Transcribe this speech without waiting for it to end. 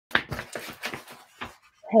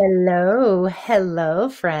Hello, hello,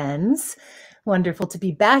 friends. Wonderful to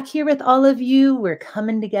be back here with all of you. We're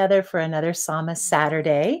coming together for another Sama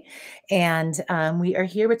Saturday, and we are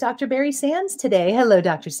here with Dr. Barrie Sands today. Hello,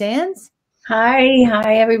 Dr. Sands. Hi,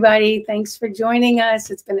 everybody. Thanks for joining us.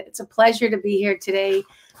 It's a pleasure to be here today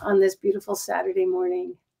on this beautiful Saturday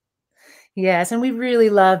morning. Yes, and we really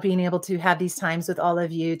love being able to have these times with all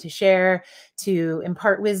of you to share, to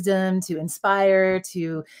impart wisdom, to inspire,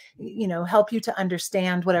 to help you to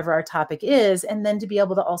understand whatever our topic is, and then to be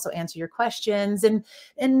able to also answer your questions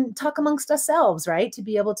and talk amongst ourselves, right? To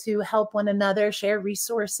be able to help one another, share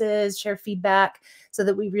resources, share feedback, so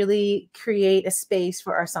that we really create a space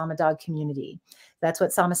for our Sama Dog community. That's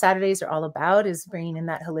what Sama Saturdays are all about, is bringing in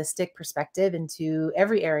that holistic perspective into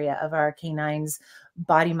every area of our canines'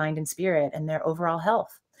 body, mind, and spirit, and their overall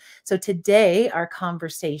health. So today, our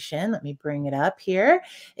conversation, let me bring it up here,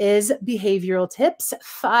 is behavioral tips,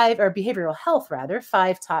 behavioral health rather,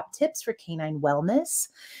 5 top tips for canine wellness.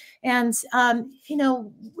 And, and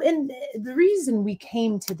the reason we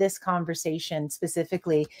came to this conversation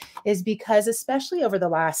specifically is because, especially over the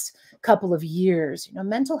last couple of years,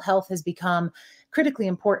 mental health has become critically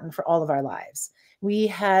important for all of our lives.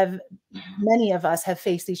 Many of us have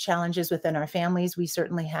faced these challenges within our families. We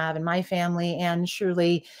certainly have in my family, and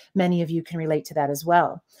surely many of you can relate to that as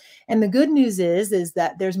well. And the good news is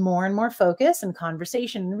that there's more and more focus and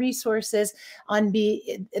conversation and resources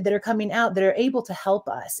that are coming out that are able to help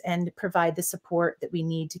us and provide the support that we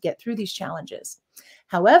need to get through these challenges.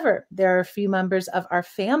 However, there are a few members of our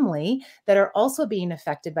family that are also being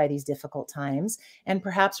affected by these difficult times and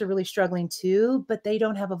perhaps are really struggling too, but they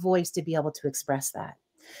don't have a voice to be able to express that.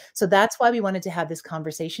 So that's why we wanted to have this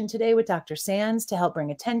conversation today with Dr. Sands to help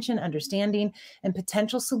bring attention, understanding, and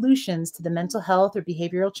potential solutions to the mental health or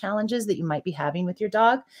behavioral challenges that you might be having with your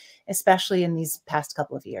dog, especially in these past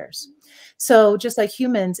couple of years. So just like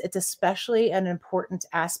humans, it's especially an important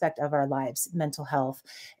aspect of our lives, mental health,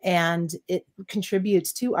 and it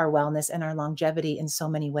contributes to our wellness and our longevity in so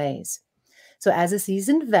many ways. So as a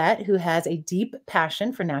seasoned vet who has a deep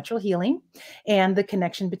passion for natural healing and the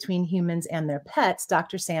connection between humans and their pets,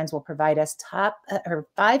 Dr. Sands will provide us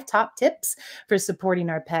 5 top tips for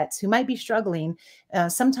supporting our pets who might be struggling,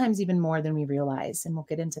 sometimes even more than we realize. And we'll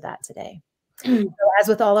get into that today. So as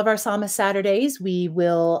with all of our Sama Saturdays, we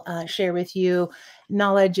will share with you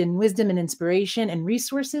knowledge and wisdom and inspiration and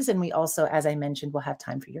resources. And we also, as I mentioned, will have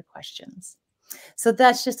time for your questions. So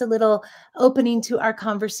that's just a little opening to our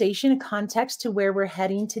conversation, context to where we're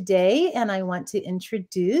heading today. And I want to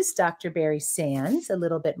introduce Dr. Barrie Sands a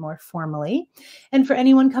little bit more formally. And for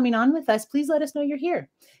anyone coming on with us, please let us know you're here.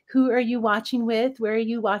 Who are you watching with? Where are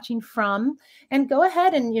you watching from? And go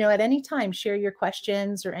ahead and, at any time, share your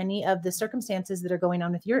questions or any of the circumstances that are going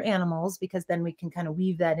on with your animals, because then we can kind of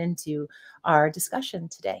weave that into our discussion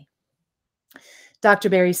today. Dr.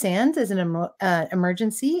 Barrie Sands is an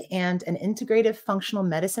emergency and an integrative functional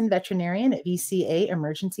medicine veterinarian at VCA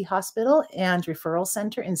Emergency Hospital and Referral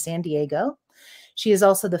Center in San Diego. She is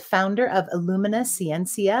also the founder of Illumina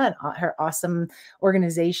Ciencia, and her awesome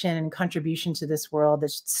organization and contribution to this world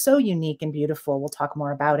that's so unique and beautiful. We'll talk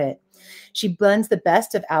more about it. She blends the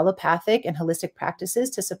best of allopathic and holistic practices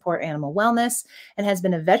to support animal wellness and has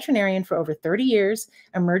been a veterinarian for over 30 years,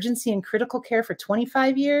 emergency and critical care for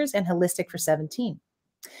 25 years, and holistic for 17.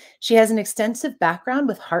 She has an extensive background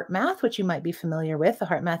with HeartMath, which you might be familiar with, the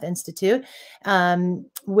HeartMath Institute,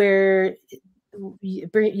 where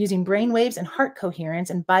using brain waves and heart coherence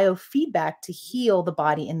and biofeedback to heal the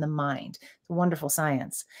body and the mind. It's wonderful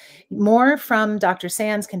science. More from Dr.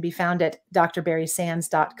 Sands can be found at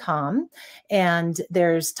drbarriesands.com. And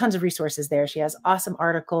there's tons of resources there. She has awesome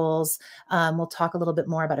articles. We'll talk a little bit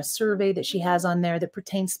more about a survey that she has on there that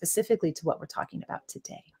pertains specifically to what we're talking about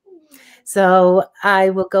today. So I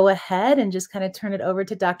will go ahead and just kind of turn it over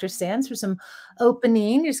to Dr. Sands for some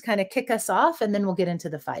opening, just kind of kick us off, and then we'll get into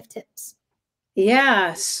the 5 tips.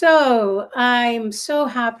 Yeah, so I'm so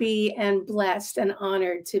happy and blessed and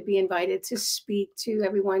honored to be invited to speak to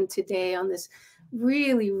everyone today on this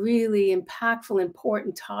really, really impactful,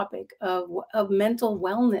 important topic of mental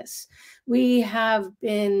wellness. We have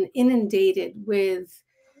been inundated with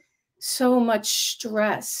so much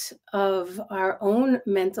stress of our own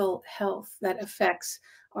mental health that affects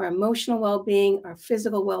our emotional well-being, our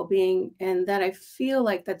physical well-being, and that I feel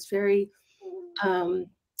like that's very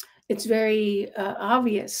it's very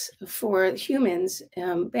obvious for humans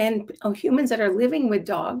and humans that are living with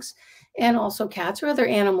dogs and also cats or other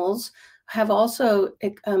animals have also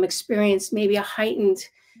experienced maybe a heightened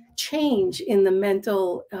change in the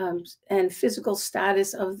mental and physical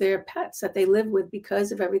status of their pets that they live with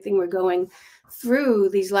because of everything we're going through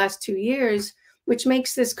these last 2 years which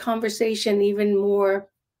makes this conversation even more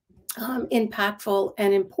impactful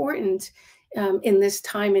and important in this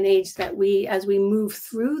time and age that as we move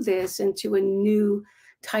through this into a new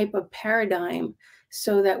type of paradigm,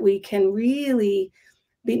 so that we can really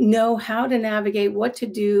know how to navigate, what to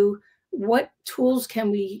do, what tools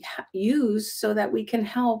can we use so that we can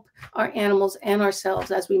help our animals and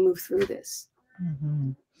ourselves as we move through this.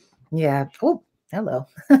 Mm-hmm. Yeah. Oh, hello.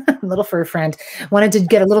 Little fur friend. Wanted to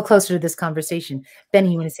get a little closer to this conversation.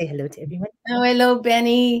 Benny, you want to say hello to everyone? Oh, hello,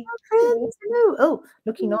 Benny. Friends, hello. Oh,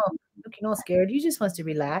 looking all scared. He just wants to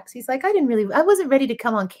relax. He's like, I wasn't ready to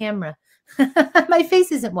come on camera. My face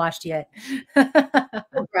isn't washed yet.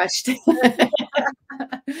 Brushed.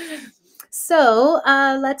 So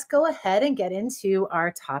let's go ahead and get into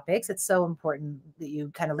our topics. It's so important that you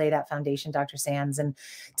kind of lay that foundation, Dr. Sands, and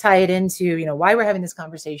tie it into, why we're having this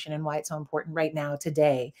conversation and why it's so important right now,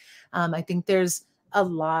 today. I think there's a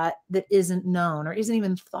lot that isn't known or isn't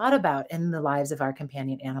even thought about in the lives of our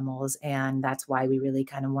companion animals. And that's why we really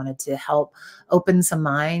kind of wanted to help open some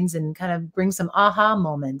minds and kind of bring some aha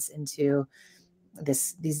moments into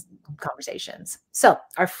these conversations. So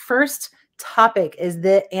our first topic is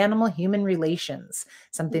the animal-human relations,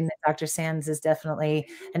 something that Dr. Sands is definitely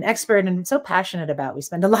an expert and so passionate about. We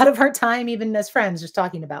spend a lot of our time, even as friends, just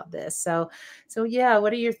talking about this. So yeah,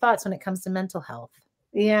 what are your thoughts when it comes to mental health?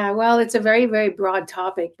 Yeah, well, it's a very, very broad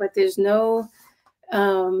topic, but there's no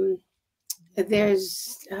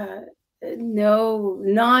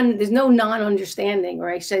non-understanding, or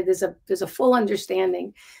I say there's a full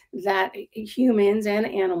understanding that humans and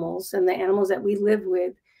animals, and the animals that we live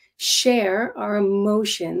with, share our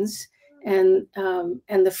emotions and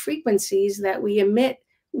the frequencies that we emit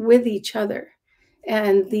with each other.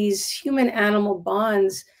 And these human animal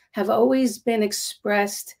bonds have always been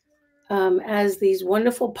expressed as these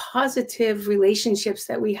wonderful positive relationships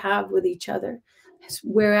that we have with each other.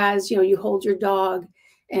 Whereas, you hold your dog,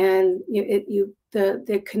 and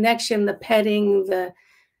the connection, the petting, the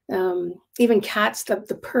even cats,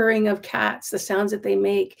 the purring of cats, the sounds that they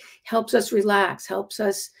make helps us relax, helps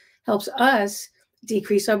us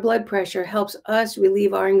decrease our blood pressure, helps us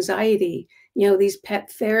relieve our anxiety. These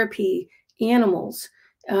pet therapy animals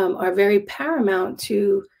are very paramount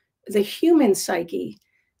to the human psyche.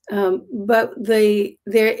 But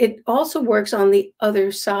it also works on the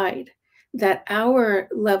other side, that our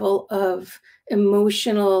level of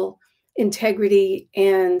emotional integrity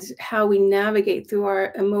and how we navigate through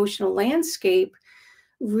our emotional landscape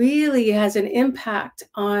really has an impact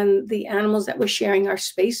on the animals that we're sharing our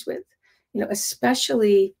space with,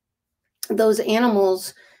 especially those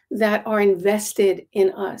animals that are invested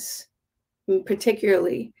in us,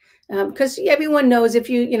 particularly. Because everyone knows, if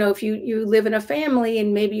you live in a family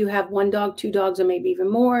and maybe you have one dog, two dogs, or maybe even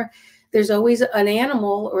more, there's always an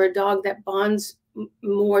animal or a dog that bonds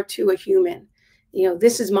more to a human.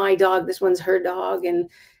 This is my dog, this one's her dog, and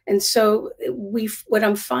so what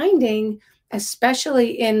I'm finding,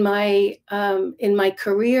 especially in my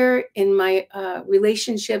career, in my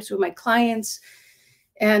relationships with my clients,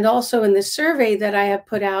 and also in the survey that I have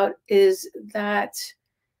put out, is that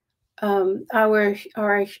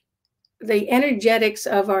the energetics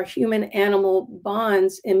of our human animal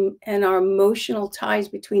bonds and our emotional ties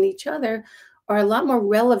between each other are a lot more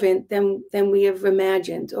relevant than we have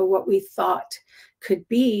imagined or what we thought could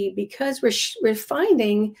be, because we're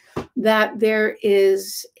finding that there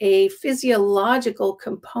is a physiological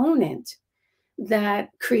component that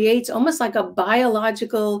creates almost like a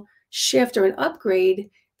biological shift or an upgrade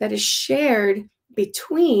that is shared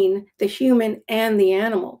between the human and the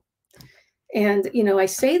animal. And, I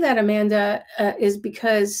say that, Amanda, is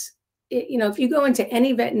because, if you go into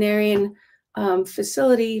any veterinarian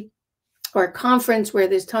facility or a conference where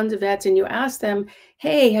there's tons of vets, and you ask them,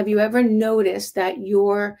 hey, have you ever noticed that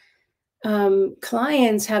your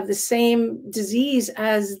clients have the same disease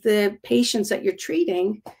as the patients that you're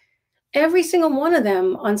treating? Every single one of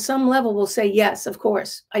them on some level will say, yes, of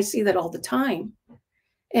course. I see that all the time.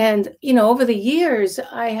 And, over the years,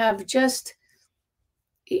 I have just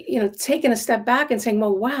taken a step back and saying,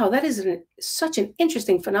 well, wow, that is such an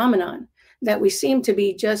interesting phenomenon that we seem to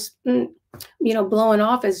be just, blowing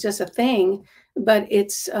off as just a thing, but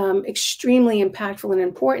it's extremely impactful and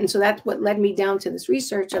important. So that's what led me down to this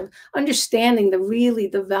research of understanding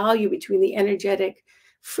the value between the energetic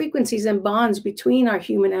frequencies and bonds between our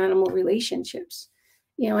human animal relationships,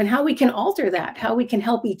 and how we can alter that, how we can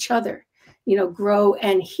help each other, grow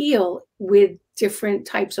and heal with different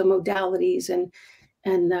types of modalities and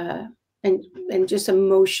just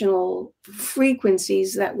emotional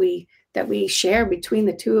frequencies that we share between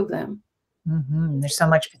the two of them. There's so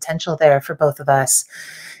much potential there for both of us.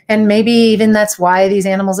 And maybe even that's why these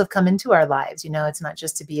animals have come into our lives. It's not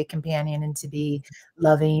just to be a companion and to be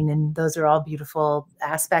loving. And those are all beautiful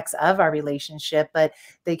aspects of our relationship, but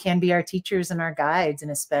they can be our teachers and our guides, and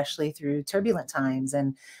especially through turbulent times.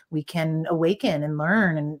 And we can awaken and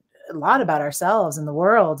learn and a lot about ourselves and the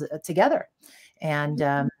world together. And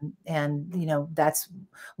that's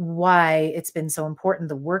why it's been so important,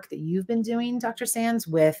 the work that you've been doing, Dr. Sands,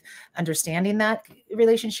 with understanding that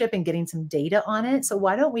relationship and getting some data on it. So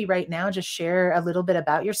why don't we right now just share a little bit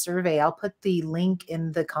about your survey? I'll put the link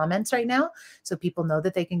in the comments right now so people know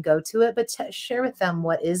that they can go to it, but share with them,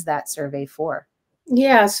 what is that survey for?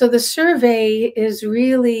 Yeah, so the survey is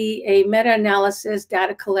really a meta-analysis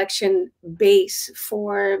data collection base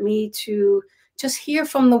for me to just hear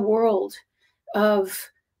from the world of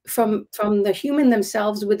from the human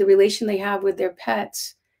themselves with the relation they have with their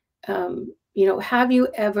pets. Have you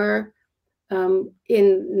ever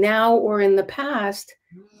in now or in the past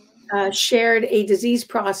shared a disease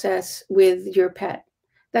process with your pet?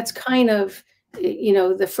 That's kind of,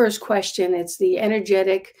 the first question. It's the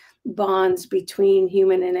energetic bonds between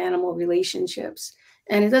human and animal relationships.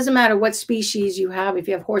 And it doesn't matter what species you have, if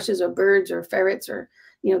you have horses or birds or ferrets or,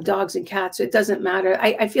 dogs and cats, it doesn't matter.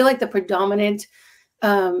 I feel like the predominant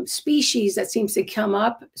species that seems to come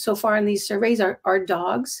up so far in these surveys are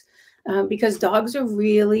dogs, because dogs are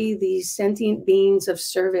really these sentient beings of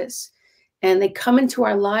service. And they come into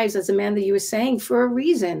our lives, as Amanda, you were saying, for a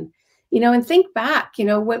reason. And think back,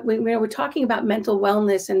 what we're talking about mental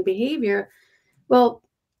wellness and behavior. Well,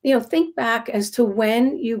 think back as to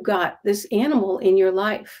when you got this animal in your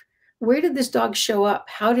life. Where did this dog show up?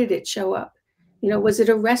 How did it show up? Was it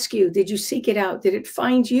a rescue? Did you seek it out? Did it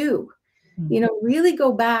find you? Really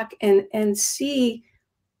go back and see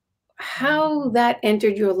how that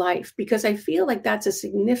entered your life, because I feel like that's a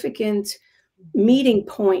significant meeting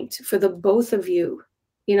point for the both of you,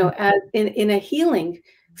 as in a healing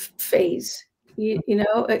phase.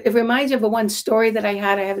 It reminds me of one story that I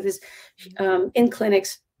had. I have this in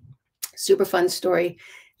clinics, super fun story.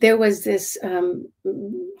 There was this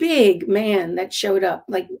big man that showed up,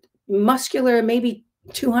 like muscular, maybe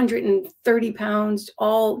 230 pounds,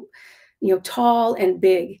 all, tall and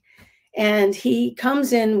big. And he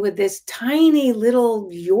comes in with this tiny little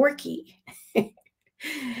Yorkie.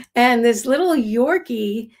 And this little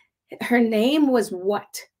Yorkie, her name was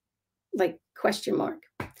what? Like question mark.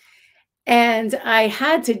 And I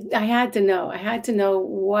had to know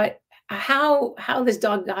how this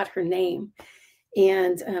dog got her name.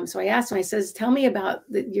 And so I asked him, I says, tell me about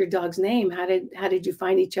your dog's name. How did you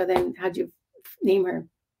find each other, and how'd you name her?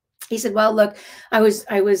 He said, well, look, I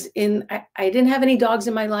didn't have any dogs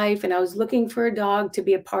in my life, and I was looking for a dog to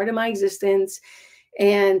be a part of my existence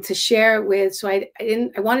and to share it with. So I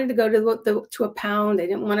wanted to go to a pound. I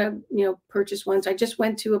didn't want to, purchase one. So I just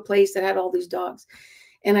went to a place that had all these dogs.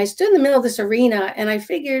 And I stood in the middle of this arena, and I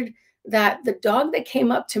figured that the dog that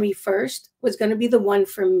came up to me first was going to be the one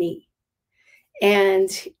for me. And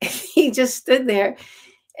he just stood there.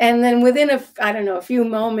 And then within a few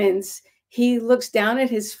moments, he looks down at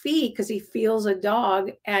his feet because he feels a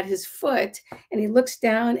dog at his foot, and he looks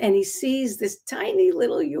down and he sees this tiny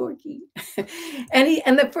little Yorkie,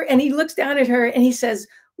 and he looks down at her and he says,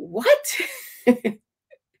 "What?"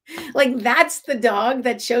 Like, that's the dog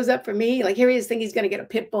that shows up for me. Like, here he is thinking he's going to get a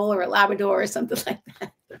pit bull or a Labrador or something like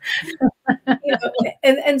that.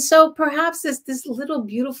 And so perhaps this little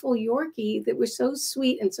beautiful Yorkie that was so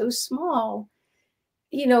sweet and so small,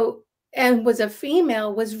 and was a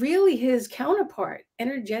female, was really his counterpart,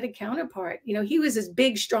 energetic counterpart. He was this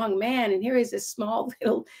big, strong man, and here is this small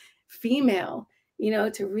little female,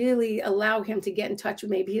 to really allow him to get in touch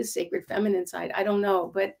with maybe his sacred feminine side. I don't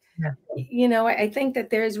know, but yeah. I think that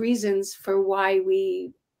there's reasons for why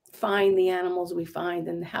we find the animals we find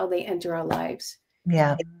and how they enter our lives.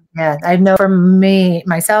 Yeah. Yeah. I know for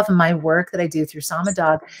myself and my work that I do through Sama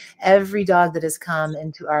Dog, every dog that has come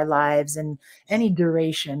into our lives in any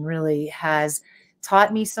duration really has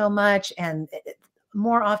taught me so much. And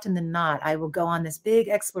more often than not, I will go on this big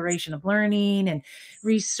exploration of learning and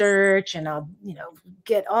research, and I'll,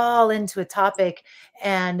 get all into a topic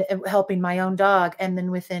and helping my own dog. And then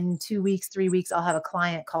within 2 weeks, 3 weeks, I'll have a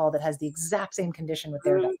client call that has the exact same condition with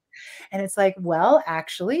their dog. And it's like, well,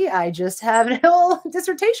 actually, I just have a whole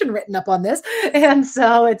dissertation written up on this. And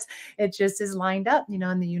so it just is lined up,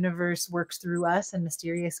 and the universe works through us in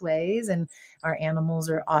mysterious ways. And our animals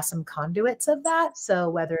are awesome conduits of that. So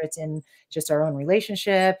whether it's in just our own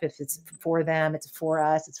relationship, if it's for them, it's for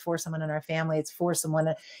us, it's for someone in our family, it's for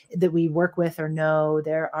someone that we work with or know,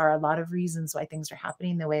 there are a lot of reasons why things are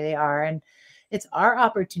happening the way they are. And it's our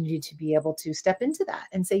opportunity to be able to step into that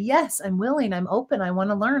and say, yes, I'm willing, I'm open, I want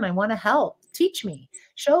to learn, I want to help, teach me,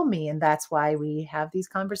 show me. And that's why we have these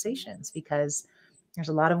conversations, because there's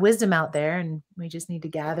a lot of wisdom out there and we just need to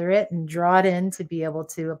gather it and draw it in to be able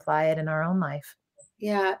to apply it in our own life.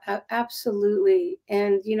 Yeah, absolutely.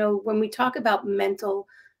 And, when we talk about mental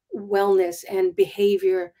wellness and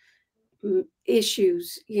behavior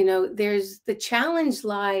issues, there's the challenge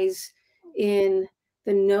lies in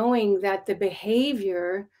the knowing that the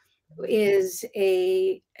behavior is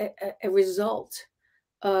a result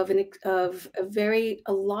of a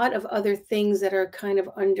lot of other things that are kind of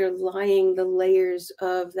underlying the layers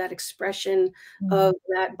of that expression Mhm. of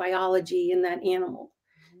that biology in that animal.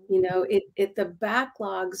 The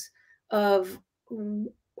backlogs of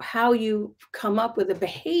how you come up with a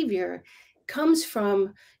behavior comes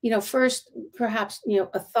from, first perhaps,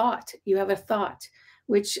 a thought. You have a thought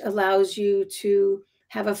which allows you to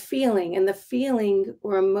have a feeling, and the feeling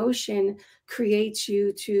or emotion creates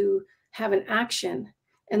you to have an action.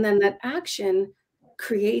 And then that action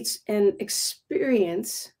creates an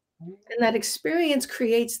experience, and that experience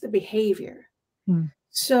creates the behavior. Mm.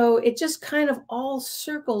 So it just kind of all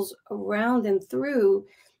circles around and through.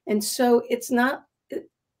 And so it's not,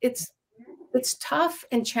 it's, it's tough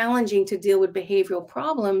and challenging to deal with behavioral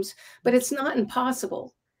problems, but it's not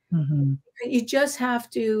impossible. Mhm. You just have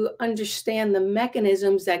to understand the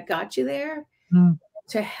mechanisms that got you there Mm.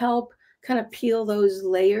 to help kind of peel those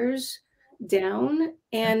layers down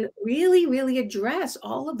and really, really address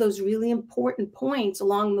all of those really important points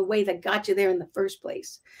along the way that got you there in the first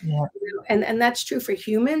place. Yeah. And that's true for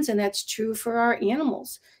humans, and that's true for our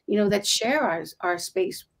animals, that share our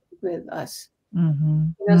space with us.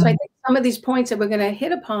 Mhm. So I Mm. think some of these points that we're going to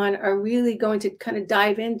hit upon are really going to kind of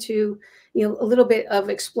dive into, a little bit of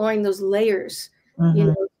exploring those layers,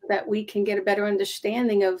 Mhm. so that we can get a better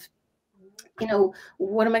understanding of,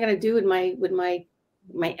 what am I going to do with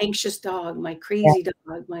my anxious dog, my Yeah. crazy dog,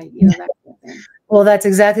 my, that kind of thing. Well, that's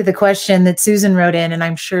exactly the question that Susan wrote in, and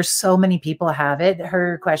I'm sure so many people have it.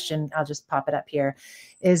 Her question, I'll just pop it up here,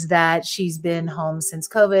 is that she's been home since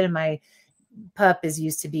COVID, and my pup is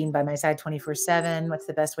used to being by my side 24/7. What's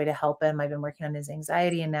the best way to help him? I've been working on his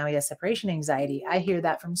anxiety, and now he has separation anxiety. I hear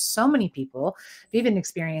that from so many people. I've even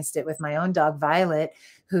experienced it with my own dog, Violet,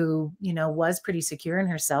 who, was pretty secure in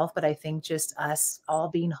herself. But I think just us all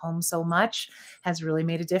being home so much has really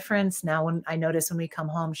made a difference. Now, when I notice when we come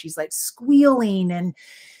home, she's like squealing and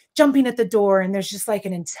jumping at the door, and there's just like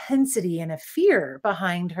an intensity and a fear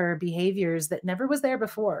behind her behaviors that never was there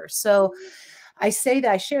before. So I say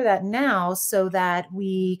that I share that now so that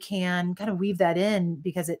we can kind of weave that in,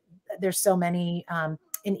 because there's so many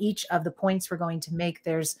in each of the points we're going to make.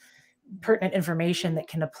 There's pertinent information that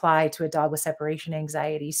can apply to a dog with separation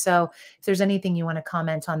anxiety. So if there's anything you want to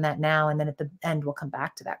comment on that now, and then at the end, we'll come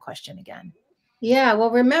back to that question again. Yeah, well,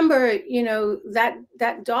 remember,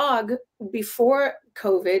 that dog before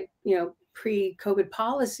COVID, pre-COVID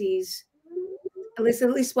policies, at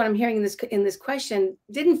least what I'm hearing in this question,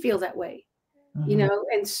 didn't feel that way. Mhm.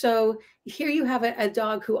 And so here you have a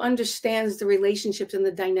dog who understands the relationships and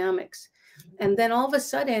the dynamics, and then all of a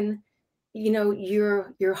sudden,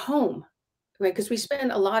 you're home, right? Because we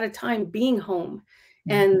spend a lot of time being home,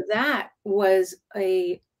 Mhm. and that was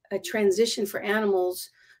a transition for animals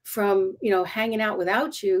from hanging out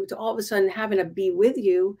without you to all of a sudden having to be with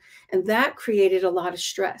you, and that created a lot of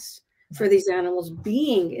stress for these animals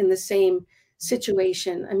being in the same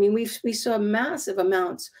situation. I mean, we saw massive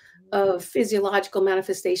amounts of physiological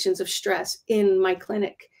manifestations of stress in my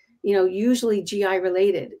clinic, usually GI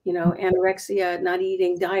related, anorexia, not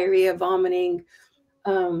eating, diarrhea, vomiting,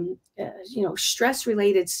 stress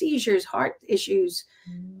related seizures, heart issues,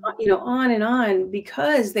 on and on,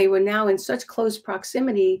 because they were now in such close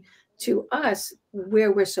proximity to us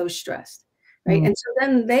where we're so stressed, right? Mhm. And so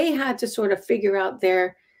then they had to sort of figure out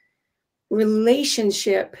their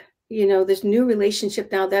relationship, this new relationship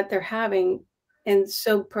now that they're having. And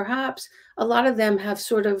so perhaps a lot of them have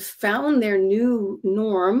sort of found their new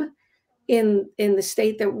norm in the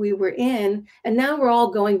state that we were in, and now we're all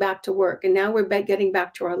going back to work, and now we're getting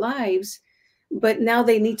back to our lives, but now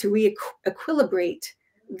they need to re-equilibrate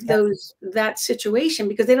Yeah. that situation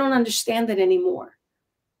because they don't understand it anymore.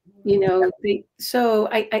 So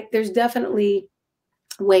there's definitely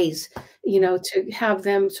ways, to have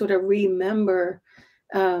them sort of remember,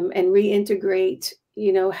 and reintegrate,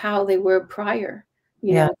 how they were prior,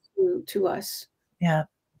 Yeah. to us. Yeah.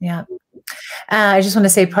 Yeah. I just want to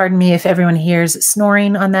say, pardon me if everyone hears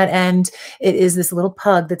snoring on that end. It is this little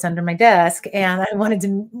pug that's under my desk, and I wanted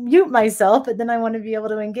to mute myself, but then I want to be able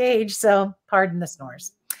to engage. So pardon the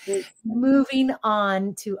snores. Moving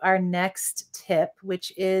on to our next tip,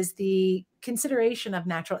 which is the consideration of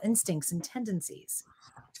natural instincts and tendencies.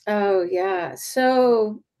 Oh yeah.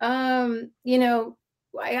 So you know,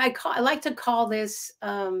 I like to call this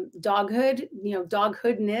doghood,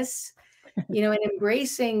 doghoodness, and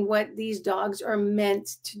embracing what these dogs are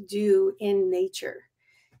meant to do in nature,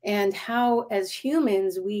 and how as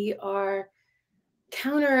humans we are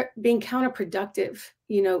being counterproductive,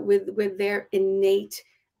 with their innate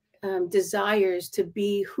desires to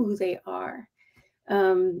be who they are.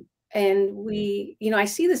 And I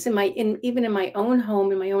see this even in my own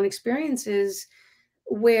home, in my own experiences,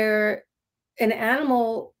 where an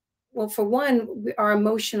animal, well, for one, our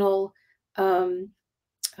emotional um,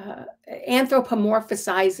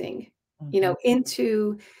 anthropomorphizing,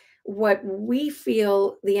 into what we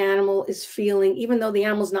feel the animal is feeling, even though the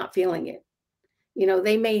animal's not feeling it.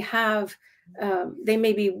 They may they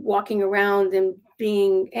may be walking around and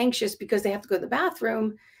being anxious because they have to go to the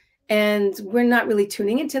bathroom, and we're not really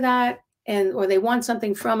tuning into that, or they want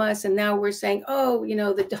something from us, and now we're saying, oh,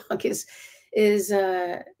 the dog is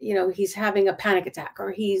he's having a panic attack,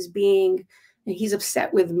 or he's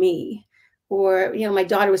upset with me, or my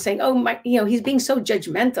daughter was saying, oh my, he's being so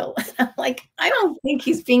judgmental. I'm like, I don't think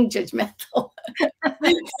he's being judgmental.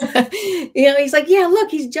 He's like, yeah,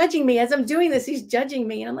 look, he's judging me as I'm doing this, he's judging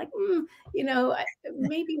me, and I'm like,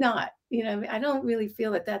 maybe not. I don't really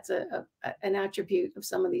feel that that's an attribute of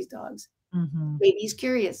some of these dogs. Maybe he's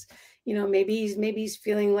curious, maybe he's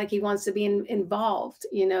feeling like he wants to be involved,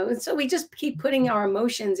 and so we just keep putting our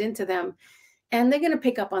emotions into them, and they're going to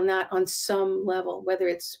pick up on that on some level, whether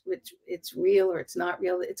it's real or it's not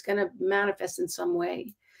real. It's going to manifest in some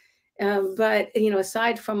way. But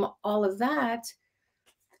aside from all of that,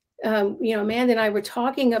 Amanda and I were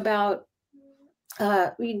talking about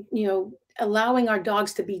allowing our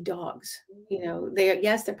dogs to be dogs.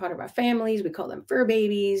 They're part of our families. We call them fur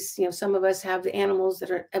babies. Some of us have animals that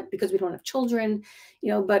are, because we don't have children,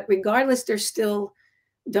 but regardless, they're still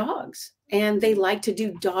dogs, and they like to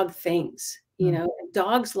do dog things.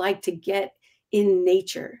 Dogs like to get in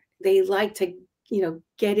nature. They like to,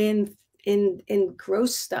 get in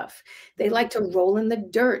gross stuff. They like to roll in the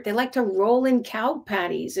dirt. They like to roll in cow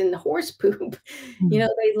patties and horse poop. They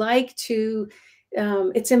like to,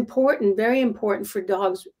 it's important, very important for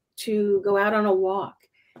dogs to go out on a walk,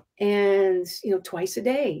 and, twice a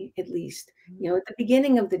day, at least, at the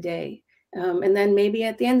beginning of the day. And then maybe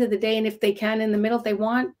at the end of the day, and if they can in the middle, if they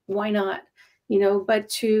want, why not? But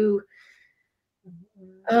to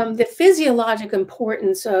the physiologic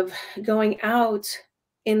importance of going out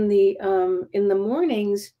in the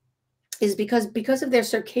mornings is because of their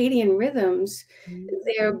circadian rhythms,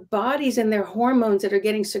 their bodies and their hormones that are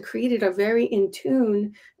getting secreted are very in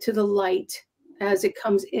tune to the light as it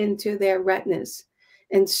comes into their retinas.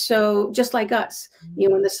 And so just like us,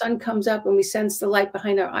 when the sun comes up and we sense the light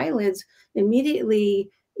behind our eyelids, immediately,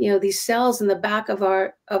 these cells in the back of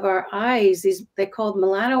our eyes, they're called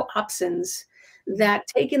melanoopsins, that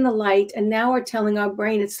take in the light and now are telling our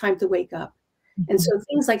brain it's time to wake up. And so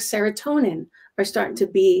things like serotonin are starting to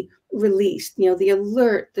be released, the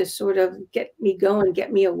alert, the sort of get me going,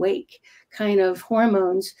 get me awake kind of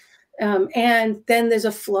hormones. And then there's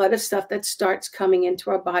a flood of stuff that starts coming into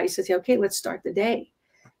our bodies to say, okay, let's start the day.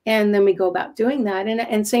 And then we go about doing that.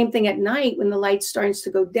 And same thing at night when the light starts to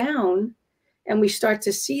go down and we start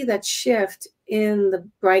to see that shift in the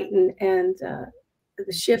brighten and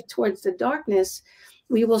the shift towards the darkness,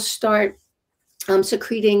 we will start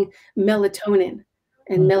secreting melatonin.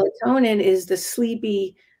 And melatonin is the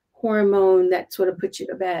sleepy hormone that sort of puts you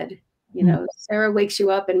to bed. Sarah wakes you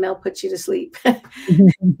up and Mel puts you to sleep. I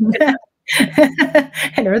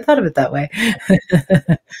never thought of it that way.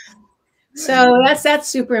 So that's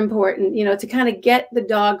super important, to kind of get the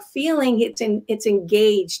dog feeling it's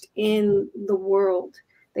engaged in the world.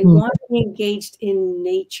 They want to be engaged in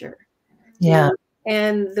nature. Yeah.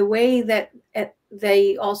 And the way that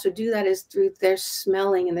they also do that is through their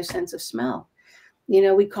smelling and their sense of smell.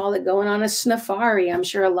 We call it going on a snuffari. I'm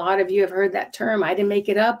sure a lot of you have heard that term. I didn't make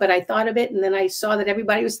it up, but I thought of it, and then I saw that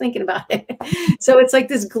everybody was thinking about it. So it's like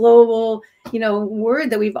this global, word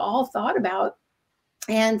that we've all thought about.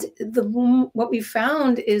 And what we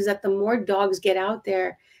found is that the more dogs get out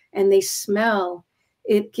there and they smell,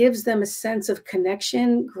 it gives them a sense of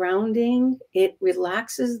connection, grounding. It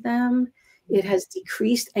relaxes them. It has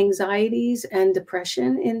decreased anxieties and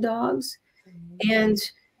depression in dogs. And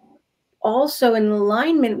also in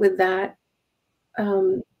alignment with that,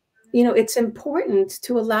 it's important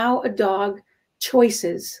to allow a dog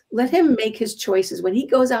choices. Let him make his choices. When he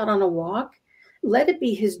goes out on a walk, let it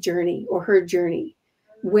be his journey or her journey,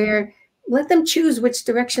 where let them choose which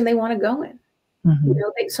direction they want to go in. You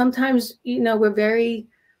know, sometimes, you know, we're very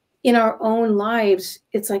in our own lives.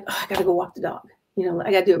 It's like, oh, I got to go walk the dog. You know,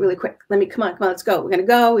 I got to do it really quick. Come on, let's go. We're going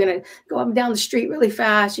to go up and down the street really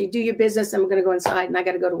fast. You do your business and we're going to go inside and I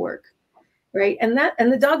got to go to work. Right. And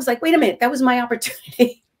the dog's like, wait a minute, that was my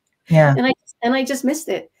opportunity. Yeah. And I just missed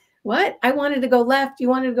it. What? I wanted to go left. You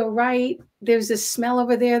wanted to go right. There's this smell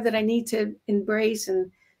over there that I need to embrace.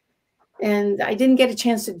 And I didn't get a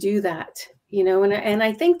chance to do that, you know, and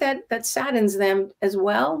I think that saddens them as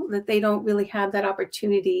well, that they don't really have that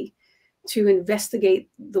opportunity to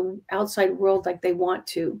investigate the outside world like they want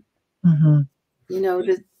to, you know.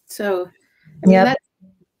 So, I mean, that's,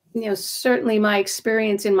 you know, certainly my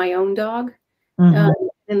experience in my own dog, and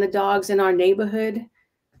the dogs in our neighborhood.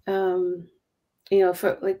 You know,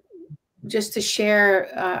 for like, just to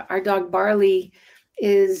share, our dog Barley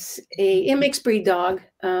is a mixed breed dog.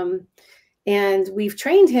 And we've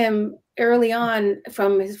trained him early on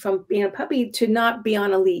from being a puppy to not be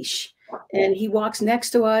on a leash. And he walks next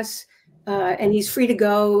to us, and he's free to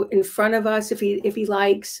go in front of us if he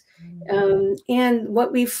likes. And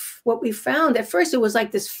what we've found, at first it was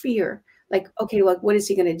like this fear, like, okay, like, what is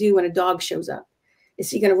he going to do when a dog shows up? Is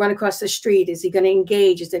he going to run across the street? Is he going to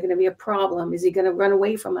engage? Is there going to be a problem? Is he going to run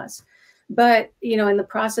away from us? But, you know, in the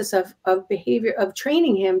process of behavior, of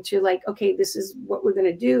training him to, like, okay, this is what we're going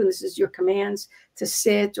to do. This is your commands to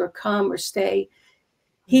sit or come or stay.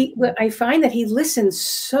 I find that he listens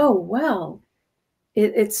so well.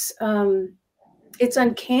 It's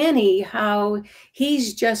uncanny how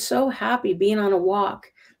he's just so happy being on a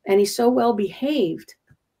walk, and he's so well behaved,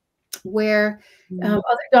 where other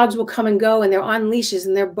dogs will come and go and they're on leashes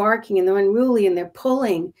and they're barking and they're unruly and they're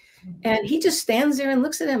pulling. And he just stands there and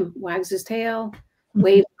looks at him, wags his tail,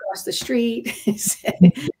 waves across the street.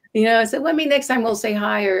 You know, I said, well, maybe next time we'll say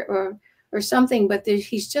hi or something. But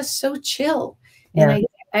he's just so chill. Yeah.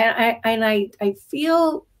 And I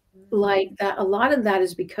feel like that a lot of that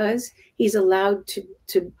is because he's allowed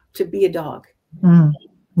to be a dog.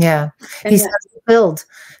 Yeah. He's fulfilled,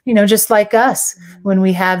 you know, just like us, when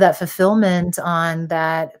we have that fulfillment on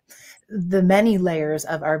that, the many layers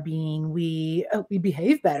of our being, we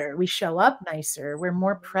behave better, we show up nicer, we're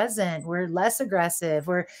more present, we're less aggressive,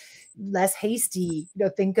 we're less hasty. You know,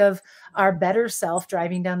 think of our better self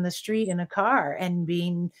driving down the street in a car and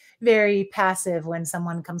being very passive when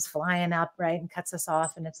someone comes flying up, right, and cuts us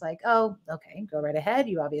off, and it's like, oh, okay, go right ahead,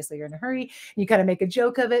 you obviously are in a hurry. You kind of make a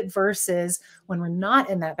joke of it, versus when we're not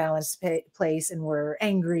in that balanced place and we're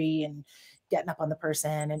angry and getting up on the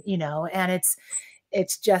person, and, you know, and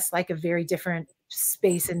it's just like a very different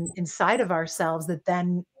space inside of ourselves that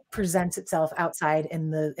then presents itself outside in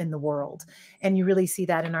the world. And you really see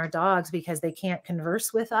that in our dogs, because they can't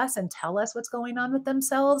converse with us and tell us what's going on with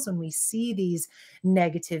themselves. When we see these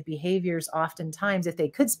negative behaviors, oftentimes, if they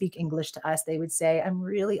could speak English to us, they would say, I'm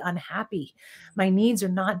really unhappy. My needs are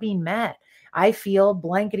not being met. I feel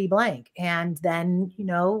blankety blank. And then, you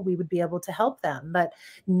know, we would be able to help them. But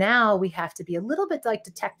now we have to be a little bit like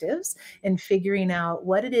detectives in figuring out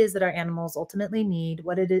what it is that our animals ultimately need,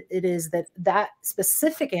 what it is that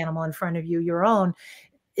specific animal in front of you, your own,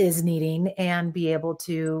 is needing, and be able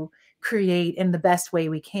to create in the best way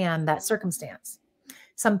we can that circumstance.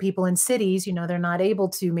 Some people in cities, you know, they're not able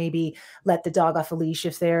to maybe let the dog off a leash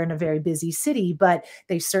if they're in a very busy city, but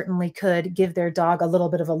they certainly could give their dog a little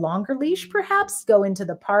bit of a longer leash, perhaps go into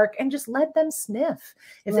the park and just let them sniff.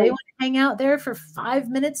 If they want to hang out there for 5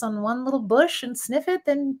 minutes on one little bush and sniff it,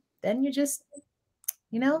 then you just,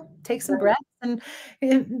 you know, take some breaths and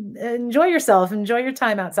enjoy yourself, enjoy your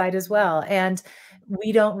time outside as well. And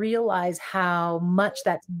we don't realize how much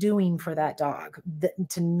that's doing for that dog,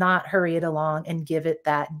 to not hurry it along and give it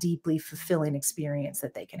that deeply fulfilling experience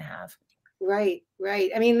that they can have. Right, right.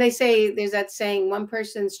 I mean, they say, there's that saying, one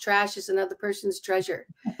person's trash is another person's treasure,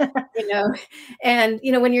 you know. And,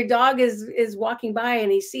 you know, when your dog is walking by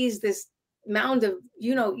and he sees this mound of,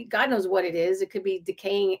 you know, God knows what it is. It could be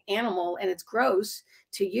decaying animal and it's gross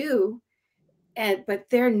to you. But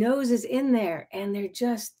their nose is in there and they're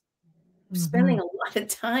just spending a lot of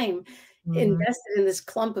time invested in this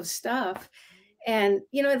clump of stuff. And,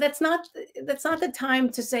 you know, that's not the time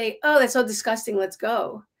to say, oh, that's so disgusting, let's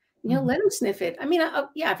go. You know, let him sniff it. I mean,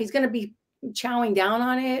 yeah, if he's going to be chowing down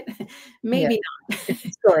on it, maybe not.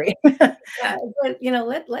 Sorry. Yeah, but, you know,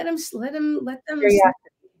 let them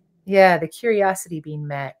Yeah, the curiosity being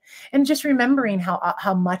met, and just remembering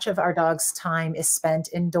how much of our dog's time is spent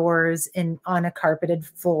indoors on a carpeted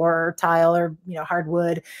floor or tile or, you know,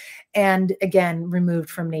 hardwood, and again, removed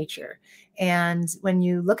from nature. And when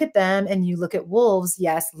you look at them and you look at wolves,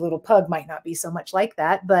 yes, the little pug might not be so much like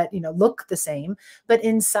that, but look the same. But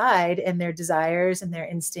inside, and their desires and their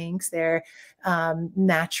instincts, their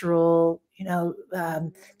natural,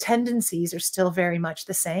 tendencies are still very much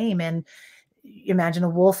the same. And you imagine a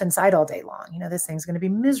wolf inside all day long, this thing's going to be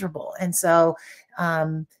miserable. And so,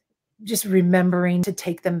 just remembering to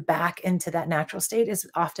take them back into that natural state as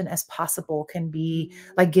often as possible can be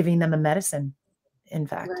like giving them a medicine, in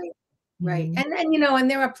fact. Right. Right. Mhm.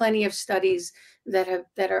 And there are plenty of studies that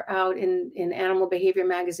are out in animal behavior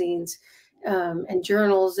magazines, and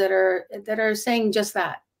journals that are saying just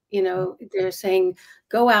that. They're saying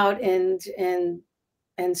go out and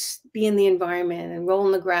be in the environment and roll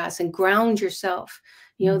in the grass and ground yourself.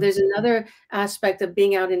 There's another aspect of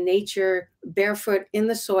being out in nature, barefoot in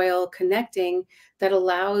the soil, connecting, that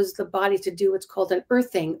allows the body to do what's called an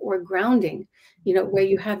earthing or grounding, where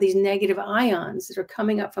you have these negative ions that are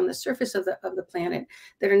coming up from the surface of the planet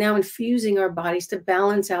that are now infusing our bodies to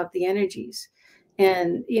balance out the energies.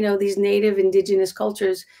 And, these native indigenous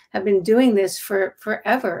cultures have been doing this for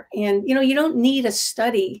forever. And, you don't need a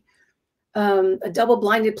study, a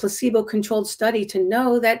double-blinded placebo-controlled study to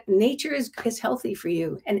know that nature is healthy for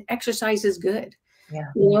you and exercise is good. Yeah.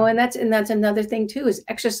 And that's another thing too, is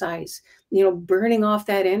exercise, burning off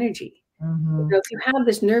that energy. Mm-hmm. If you have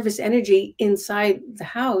this nervous energy inside the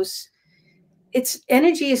house,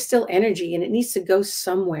 energy is still energy and it needs to go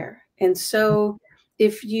somewhere. And so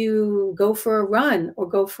if you go for a run or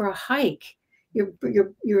go for a hike,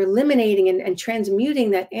 you're eliminating and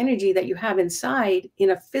transmuting that energy that you have inside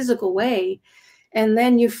in a physical way, and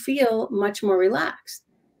then you feel much more relaxed.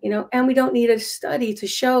 And we don't need a study to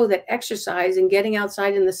show that exercise and getting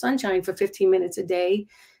outside in the sunshine for 15 minutes a day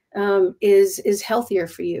is healthier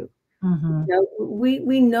for you. Mm-hmm.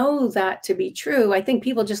 We know that to be true. I think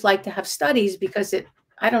people just like to have studies because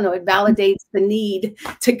I don't know, it validates the need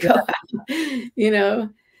to go out, Yeah.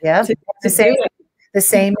 to The do same, it. the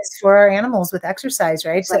same is for our animals with exercise,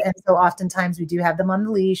 right? So, Right. and so oftentimes we do have them on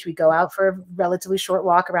the leash. We go out for a relatively short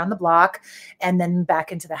walk around the block and then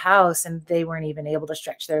back into the house, and they weren't even able to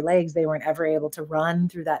stretch their legs. They weren't ever able to run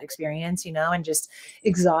through that experience, and just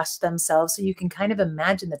exhaust themselves. So you can kind of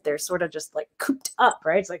imagine that they're sort of just like cooped up,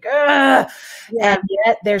 right? It's like, ah, Yeah. and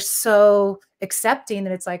yet they're so accepting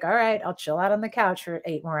that it's like, all right, I'll chill out on the couch for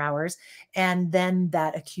 8 more hours. And then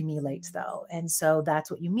that accumulates though. And so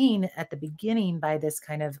that's what you mean at the beginning by this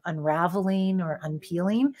kind of unraveling or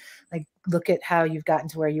unpeeling. Like, look at how you've gotten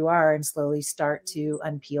to where you are and slowly start to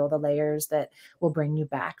unpeel the layers that will bring you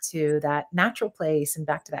back to that natural place and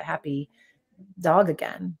back to that happy dog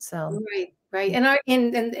again. So, Right. And I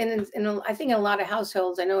think in a lot of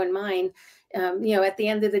households, I know in mine, at the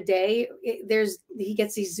end of the day, he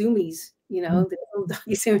gets these zoomies, the little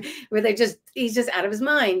doggy where he's just out of his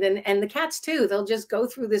mind, and the cats too. They'll just go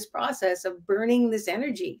through this process of burning this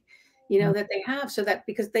energy, that they have, so that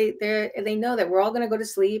because they know that we're all going to go to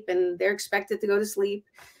sleep and they're expected to go to sleep,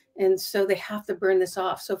 and so they have to burn this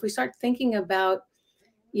off. So if we start thinking about,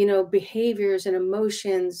 behaviors and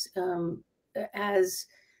emotions as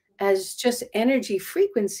just energy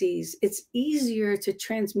frequencies, it's easier to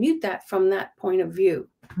transmute that from that point of view.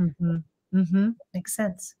 Makes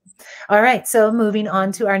sense. All right. So moving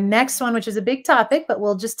on to our next one, which is a big topic, but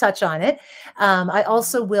we'll just touch on it. I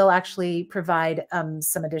also will actually provide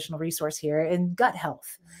some additional resource here in gut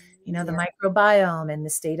health, the microbiome and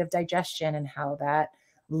the state of digestion and how that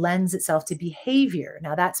lends itself to behavior.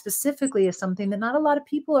 Now, that specifically is something that not a lot of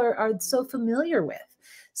people are so familiar with.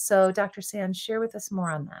 So, Dr. Sands, share with us more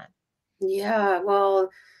on that. Yeah, well,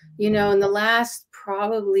 in the last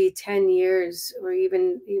probably 10 years or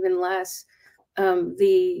even less,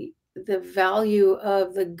 the value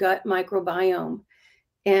of the gut microbiome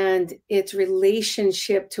and its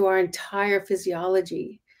relationship to our entire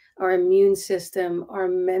physiology, our immune system, our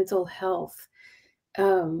mental health,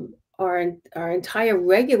 our entire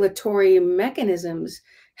regulatory mechanisms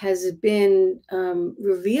has been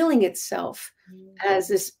revealing itself as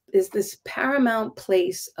this paramount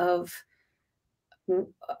place of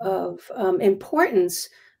importance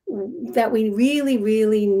that we really,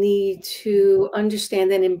 really need to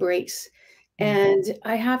understand and embrace. And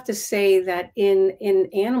I have to say that in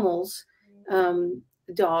animals,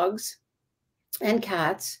 dogs and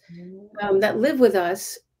cats that live with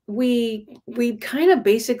us, we kind of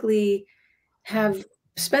basically have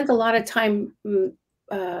spent a lot of time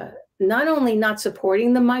not only not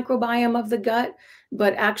supporting the microbiome of the gut,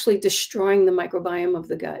 but actually destroying the microbiome of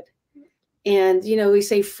the gut. And we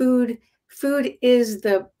say food is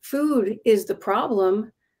the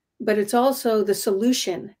problem, but it's also the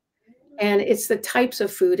solution, and it's the types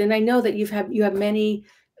of food. And I know that you have many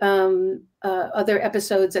other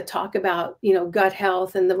episodes that talk about, gut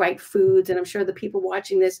health and the right foods. And I'm sure the people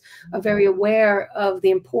watching this are very aware of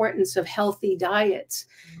the importance of healthy diets.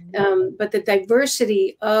 But the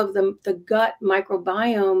diversity of the gut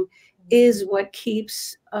microbiome is what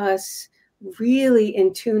keeps us really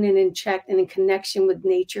in tune and in check and in connection with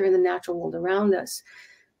nature and the natural world around us.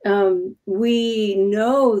 We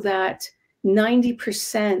know that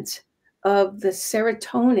 90% of the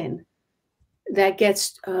serotonin that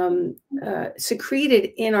gets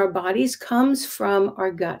secreted in our bodies comes from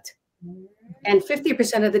our gut. And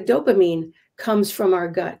 50% of the dopamine comes from our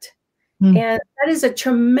gut. And that is a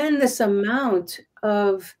tremendous amount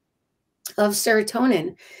of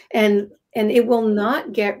serotonin. And it will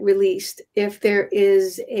not get released if there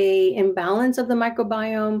is a imbalance of the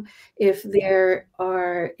microbiome, if there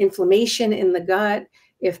are inflammation in the gut,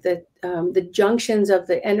 if the junctions of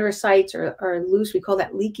the enterocytes are loose. We call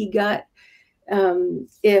that leaky gut.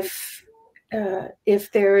 If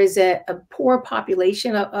there is a poor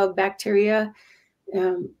population of bacteria,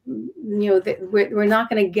 that we're not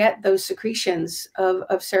going to get those secretions of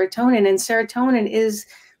serotonin. And serotonin is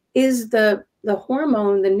the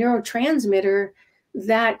hormone, the neurotransmitter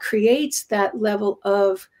that creates that level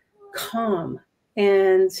of calm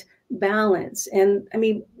and balance. And I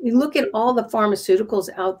mean, you look at all the pharmaceuticals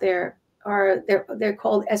out there, they're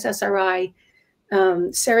called SSRI,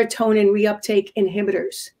 serotonin reuptake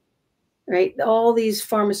inhibitors, right? All these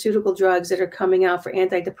pharmaceutical drugs that are coming out for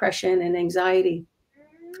antidepression and anxiety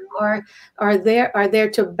are there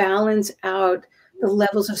to balance out the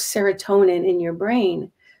levels of serotonin in your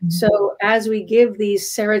brain. So as we give these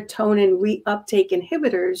serotonin reuptake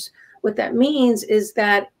inhibitors, what that means is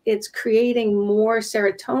that it's creating more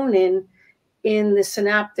serotonin in the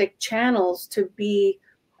synaptic channels to be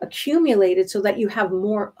accumulated so that you have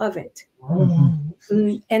more of it.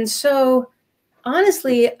 And so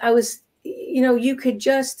honestly, you could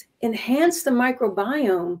just enhance the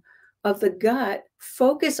microbiome of the gut,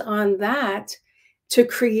 focus on that to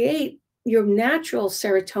create your natural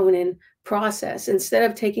serotonin process instead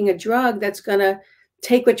of taking a drug that's going to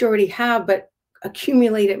take what you already have but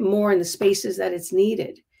accumulate it more in the spaces that it's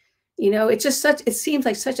needed. It seems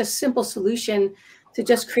like such a simple solution to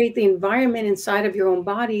just create the environment inside of your own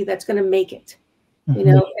body that's going to make it.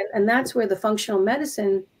 And that's where the functional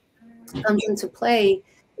medicine comes into play,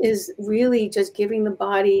 is really just giving the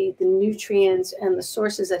body the nutrients and the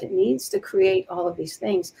sources that it needs to create all of these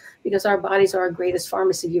things, because our bodies are our greatest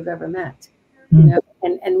pharmacy you've ever met.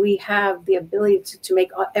 And we have the ability to make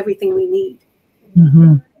everything we need.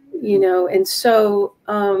 And so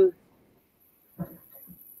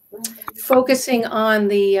focusing on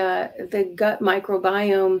the gut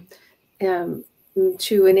microbiome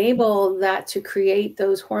to enable that to create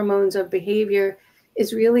those hormones of behavior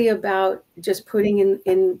is really about just putting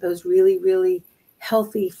in those really, really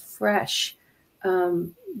healthy, fresh,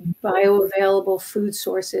 bioavailable food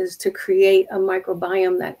sources to create a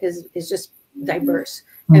microbiome that is just diverse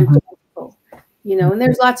and plentiful. And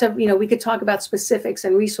there's lots of, we could talk about specifics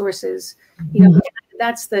and resources,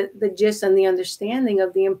 that's the gist and the understanding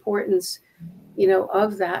of the importance,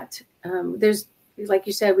 of that. There's, like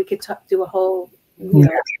you said, we could do a whole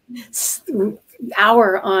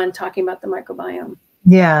hour on talking about the microbiome.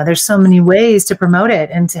 Yeah, there's so many ways to promote it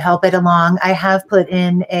and to help it along. I have put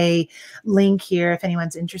in a link here if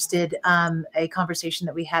anyone's interested, a conversation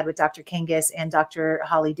that we had with Dr. Kangas and Dr.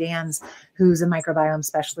 Holly Dans, who's a microbiome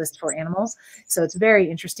specialist for animals. So it's very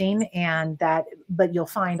interesting, but you'll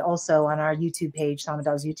find also on our YouTube page,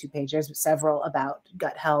 Samadaw's YouTube page, there's several about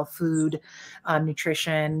gut health, food,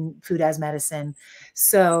 nutrition, food as medicine.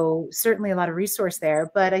 So certainly a lot of resource there,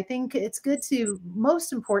 but I think it's good to,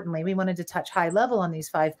 most importantly, we wanted to touch high level on these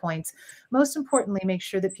 5 points. Most importantly, make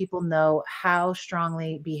sure that people know how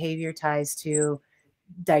strongly behavior ties to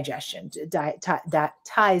digestion, that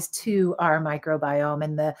ties to our microbiome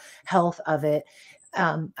and the health of it.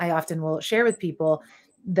 I often will share with people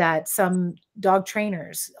that some dog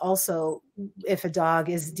trainers also, if a dog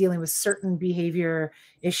is dealing with certain behavior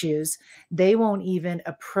issues, they won't even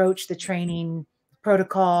approach the training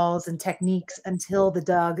protocols and techniques until the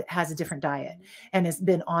dog has a different diet and has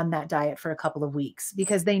been on that diet for a couple of weeks,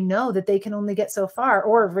 because they know that they can only get so far,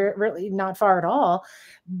 or really not far at all,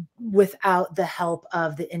 without the help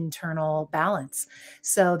of the internal balance.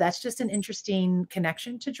 So that's just an interesting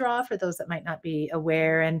connection to draw for those that might not be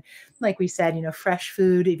aware. And like we said, fresh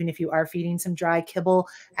food, even if you are feeding some dry kibble,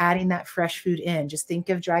 adding that fresh food in, just think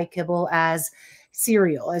of dry kibble as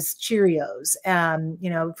cereal, as Cheerios, you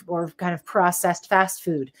know, or kind of processed fast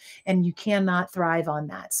food, and you cannot thrive on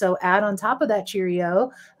that. So add on top of that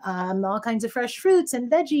Cheerio all kinds of fresh fruits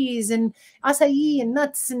and veggies and acai and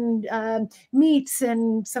nuts and meats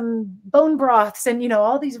and some bone broths and, you know,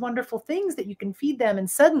 all these wonderful things that you can feed them. And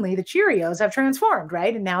suddenly the Cheerios have transformed,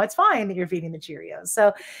 right? And now it's fine that you're feeding the Cheerios.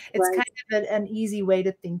 So it's Right. kind of an easy way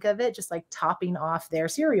to think of it, just like topping off their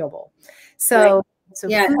cereal bowl. Right. So, so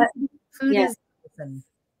Yeah. food Yeah. is awesome.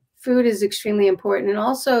 Food is extremely important. And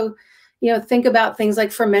also, you know, think about things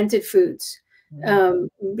like fermented foods.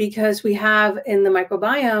 Because we have in the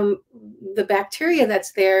microbiome, the bacteria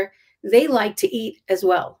that's there, they like to eat as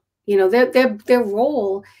well. You know, their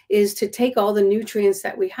role is to take all the nutrients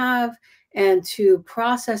that we have and to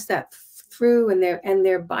process that through, and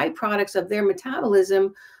their byproducts of their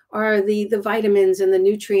metabolism are the vitamins and the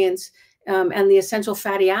nutrients and the essential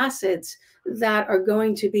fatty acids that are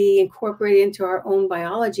going to be incorporated into our own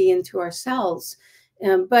biology, into our cells.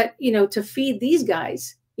 But, you know, to feed these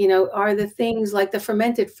guys, you know, are the things like the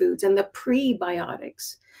fermented foods, and the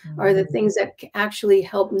prebiotics are the things that actually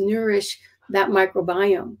help nourish that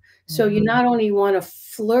microbiome. So you not only want to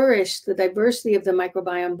flourish the diversity of the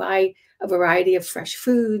microbiome by a variety of fresh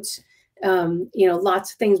foods, you know,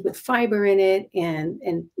 lots of things with fiber in it,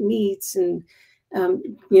 and meats, and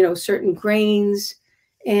you know, certain grains,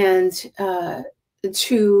 and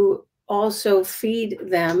to also feed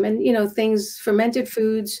them, and, you know, things, fermented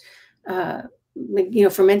foods, you know,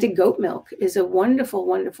 fermented goat milk is a wonderful,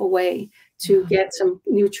 wonderful way to get some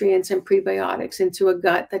nutrients and prebiotics into a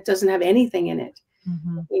gut that doesn't have anything in it.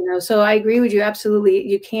 You know, so I agree with you. Absolutely.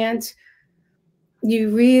 You can't,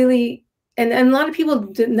 you really, and a lot of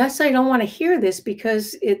people necessarily don't want to hear this,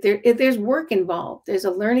 because there's work involved. There's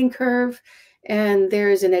a learning curve, and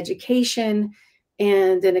there's an education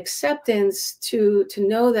and an acceptance to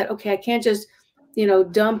know that, okay, I can't just, you know,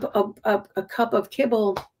 dump a cup of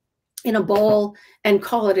kibble in a bowl and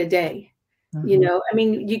call it a day. You know, I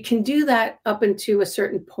mean, you can do that up until a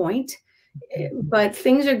certain point, but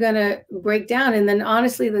things are going to break down. And then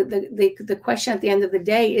honestly, the question at the end of the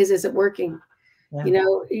day is it working? Yeah.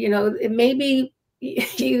 You know, it may be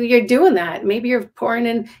you're doing that. Maybe you're pouring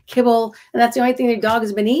in kibble, and that's the only thing your dog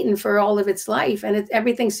has been eating for all of its life, and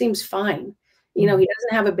everything seems fine. You know, he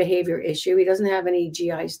doesn't have a behavior issue. He doesn't have any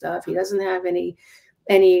GI stuff. He doesn't have any,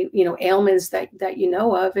 you know, ailments that you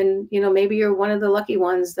know of. And, you know, maybe you're one of the lucky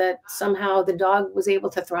ones that somehow the dog was able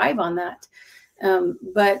to thrive on that.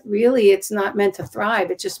 But really, it's not meant to thrive.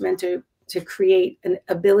 It's just meant to create an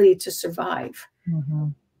ability to survive.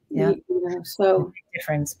 Yeah. You know, so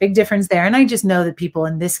big difference there. And I just know that people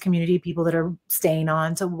in this community, people that are staying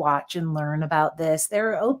on to watch and learn about this,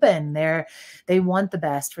 they're open, they want the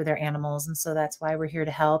best for their animals. And so that's why we're here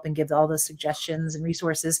to help and give all those suggestions and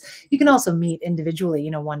resources. You can also meet individually,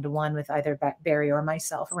 you know, one-to-one with either Barrie or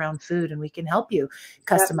myself around food, and we can help you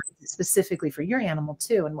customize it specifically for your animal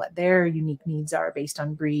too, and what their unique needs are based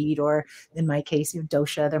on breed, or in my case, your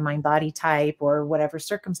dosha, their mind body type, or whatever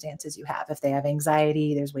circumstances you have. If they have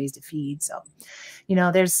anxiety, there's ways to feed. So, you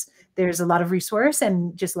know, there's a lot of resource,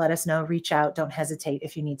 and just let us know, reach out, don't hesitate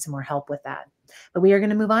if you need some more help with that. But we are going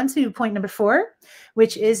to move on to point number 4,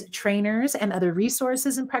 which is trainers and other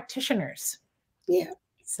resources and practitioners. Yeah.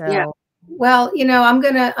 So, yeah. Well, you know, I'm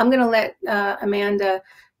gonna let Amanda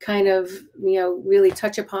kind of, you know, really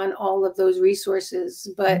touch upon all of those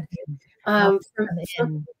resources. But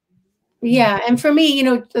yeah, and for me, you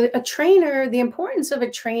know, a trainer, the importance of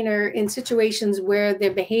a trainer in situations where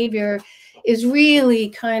their behavior is really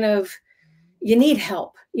kind of, you need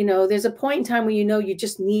help. You know, there's a point in time where, you know, you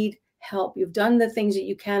just need help. You've done the things that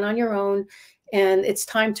you can on your own, and it's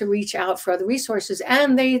time to reach out for other resources.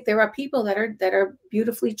 And there are people that are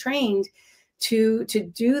beautifully trained to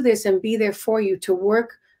do this and be there for you, to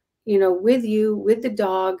work, you know, with you, with the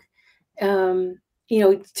dog, you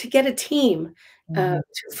know, to get a team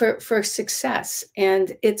for success.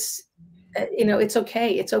 And it's, you know, it's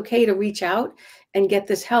okay. It's okay to reach out and get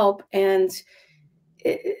this help. And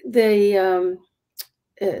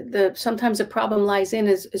sometimes the problem lies in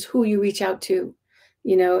is who you reach out to,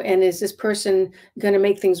 you know, and is this person going to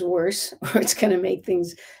make things worse, or it's going to make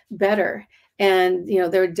things better? And, you know,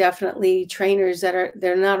 there are definitely trainers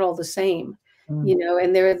they're not all the same, you know,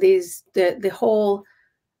 and there are the whole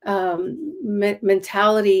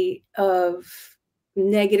mentality of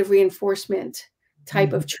negative reinforcement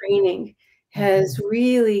type of training has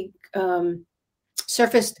really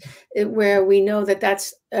surfaced, where we know that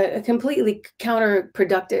that's a completely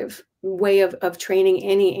counterproductive way of training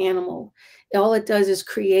any animal. All it does is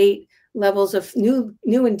create levels of new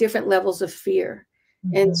and different levels of fear.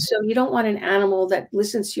 And so you don't want an animal that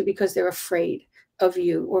listens to you because they're afraid. of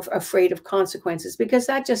you or afraid of consequences, because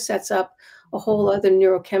that just sets up a whole other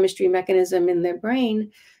neurochemistry mechanism in their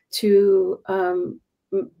brain to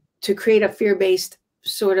create a fear-based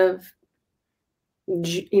sort of,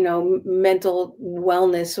 mental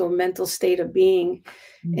wellness or mental state of being.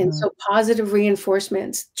 And so positive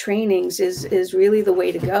reinforcements trainings is really the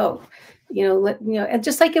way to go. And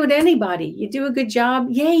just like with anybody, you do a good job,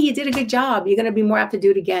 yay, you did a good job, you're going to be more apt to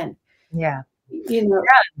do it again. Yeah. Yeah.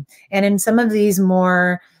 And in some of these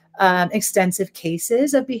more extensive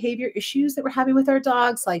cases of behavior issues that we're having with our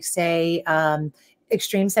dogs, like say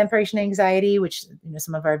extreme separation anxiety, which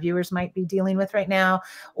some of our viewers might be dealing with right now,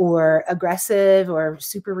 or aggressive or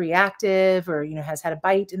super reactive, or has had a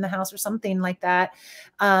bite in the house or something like that,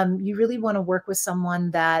 you really want to work with someone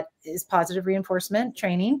that is positive reinforcement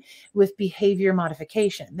training with behavior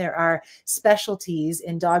modification. There are specialties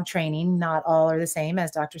in dog training. Not all are the same,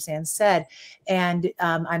 as Dr. Sands said. And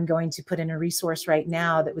I'm going to put in a resource right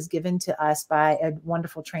now that was given to us by a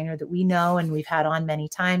wonderful trainer that we know and we've had on many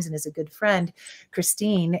times and is a good friend,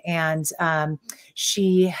 Christine. And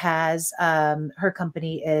she has, her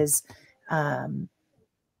company is on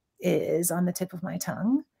the tip of my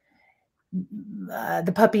tongue.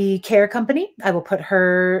 The Puppy Care Company. I will put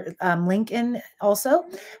her link in also.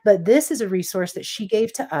 But this is a resource that she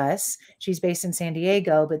gave to us. She's based in San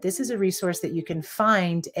Diego, but this is a resource that you can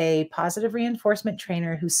find a positive reinforcement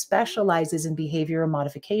trainer who specializes in behavioral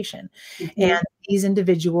modification. And these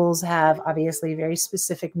individuals have obviously very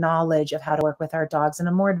specific knowledge of how to work with our dogs in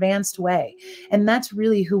a more advanced way. And that's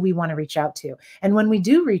really who we want to reach out to. And when we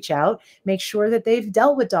do reach out, make sure that they've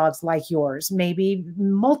dealt with dogs like yours, maybe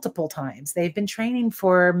multiple times. They've been training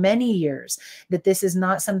for many years, that this is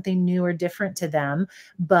not something new or different to them,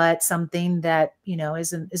 but something that,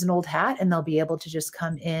 is an old hat, and they'll be able to just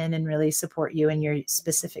come in and really support you in your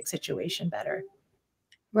specific situation better.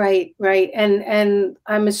 Right, right. And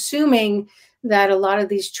I'm assuming that a lot of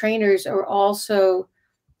these trainers are also,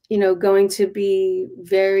 going to be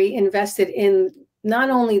very invested in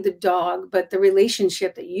not only the dog, but the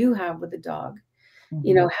relationship that you have with the dog,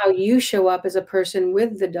 how you show up as a person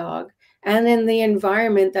with the dog and in the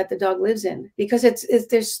environment that the dog lives in, because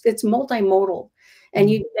it's multimodal, and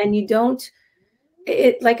you don't,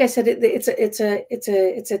 like I said, it's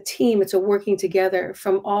a team, it's a working together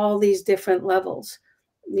from all these different levels,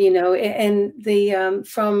 and the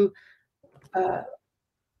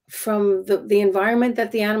from the environment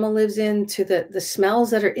that the animal lives in, to the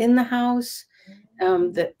smells that are in the house,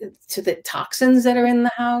 to the toxins that are in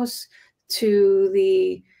the house, to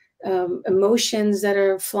the emotions that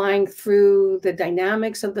are flying through, the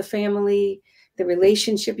dynamics of the family, the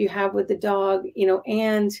relationship you have with the dog,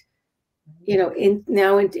 and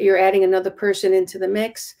you're adding another person into the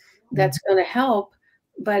mix that's going to help.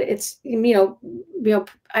 But it's,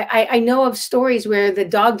 I know of stories where the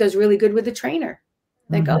dog does really good with the trainer.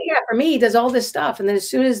 Like, oh yeah, for me, he does all this stuff. And then as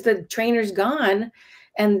soon as the trainer's gone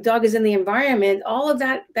and the dog is in the environment, all of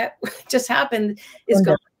that just happened is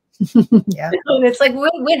gone. Yeah. And it's like,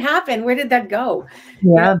 what happened? Where did that go?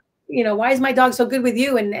 Yeah. Why is my dog so good with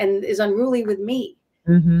you and is unruly with me?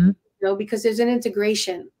 Because there's an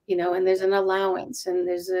integration, and there's an allowance, and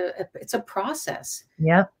it's a process.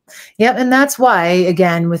 Yep. Yep. And that's why,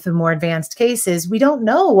 again, with the more advanced cases, we don't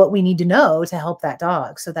know what we need to know to help that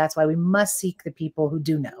dog. So that's why we must seek the people who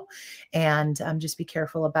do know, and just be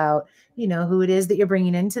careful about, who it is that you're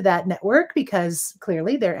bringing into that network, because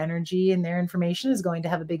clearly their energy and their information is going to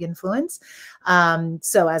have a big influence.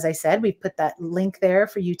 So as I said, we put that link there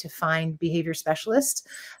for you to find behavior specialist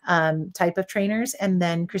type of trainers. And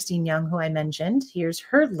then Christine Young, who I mentioned, here's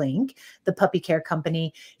her link, the Puppy Care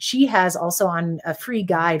Company. She has also on a free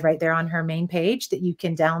guide right there on her main page that you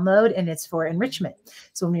can download, and it's for enrichment.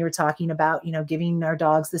 So when we were talking about, giving our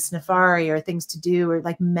dogs the sniffari or things to do, or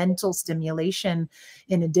like mental stimulation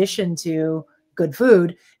in addition to good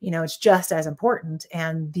food, it's just as important.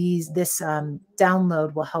 And this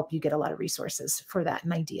download will help you get a lot of resources for that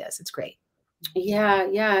and ideas. It's great. Yeah,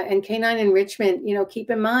 yeah. And canine enrichment, keep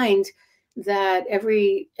in mind that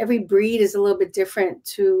every breed is a little bit different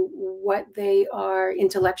to what they are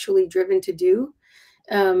intellectually driven to do,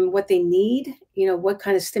 what they need, what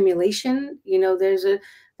kind of stimulation.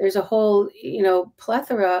 There's a whole,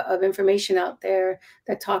 plethora of information out there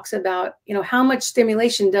that talks about, how much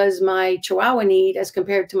stimulation does my Chihuahua need as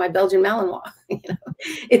compared to my Belgian Malinois.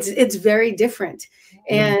 It's very different.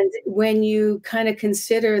 And when you kind of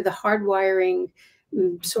consider the hardwiring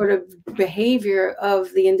sort of behavior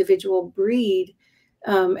of the individual breed,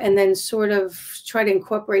 and then sort of try to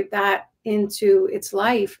incorporate that into its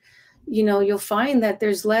life, you'll find that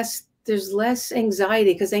there's less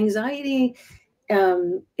anxiety, because anxiety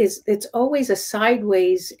it's always a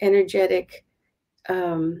sideways energetic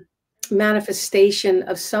manifestation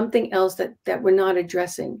of something else that we're not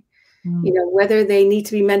addressing. You know, whether they need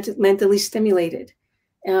to be mentally stimulated.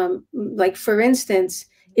 Like for instance,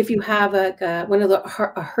 if you have a one of the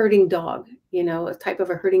a herding dog, you know, a type of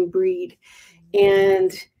a herding breed,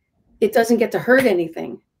 and it doesn't get to hurt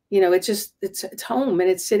anything. You know, it's just it's home and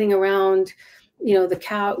it's sitting around, you know, the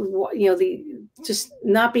cow, you know, the just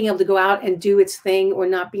not being able to go out and do its thing or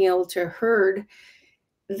not being able to herd.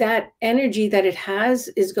 That energy that it has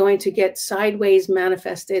is going to get sideways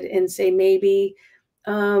manifested and say maybe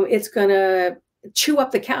it's going to chew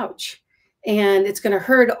up the couch and it's going to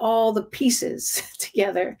herd all the pieces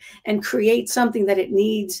together and create something that it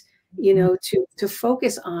needs, you know, to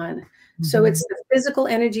focus on. So it's the physical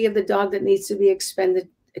energy of the dog that needs to be expended,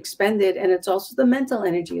 and it's also the mental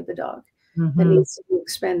energy of the dog that needs to be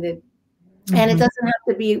expended. And it doesn't have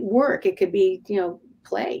to be work. It could be, you know,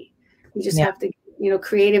 play. You just have to, you know,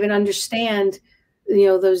 creative and understand, you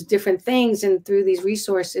know, those different things, and through these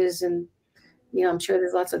resources, and, you know, I'm sure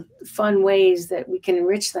there's lots of fun ways that we can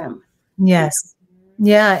enrich them. Yes.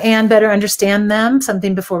 Yeah. And better understand them.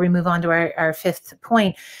 Something before we move on to our fifth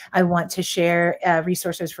point, I want to share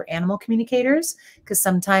resources for animal communicators, because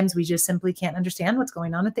sometimes we just simply can't understand what's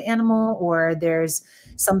going on with the animal, or there's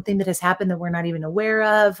something that has happened that we're not even aware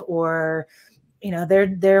of, or, you know,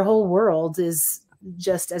 their whole world is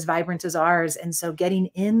just as vibrant as ours. And so getting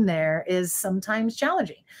in there is sometimes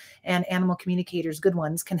challenging, and animal communicators, good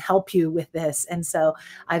ones, can help you with this. And so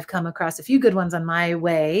I've come across a few good ones on my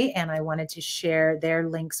way, and I wanted to share their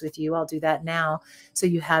links with you. I'll do that now, so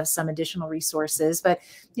you have some additional resources. But,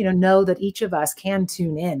 you know that each of us can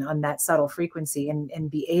tune in on that subtle frequency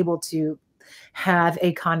and be able to have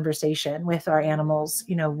a conversation with our animals,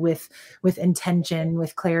 you know, with intention,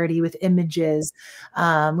 with clarity, with images,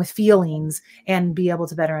 with feelings, and be able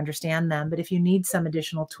to better understand them. But if you need some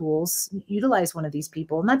additional tools, utilize one of these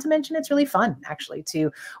people. Not to mention, it's really fun actually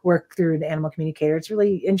to work through the animal communicator. It's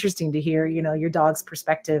really interesting to hear, you know, your dog's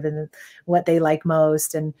perspective and what they like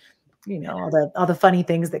most, and, you know, all the funny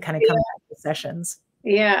things that kind of come out of the sessions.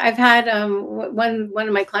 Yeah, I've had one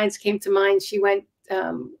of my clients came to mind. She went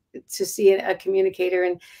to see a communicator,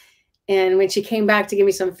 and when she came back to give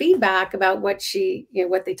me some feedback about what she, you know,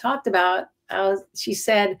 what they talked about, she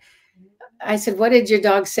said, I said, what did your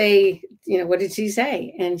dog say? You know, what did she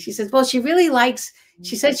say? And she says, well, she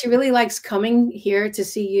said she really likes coming here to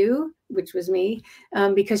see you, which was me,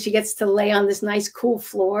 because she gets to lay on this nice, cool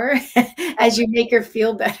floor as you make her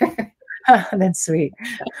feel better. That's sweet.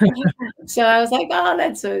 So I was like, oh,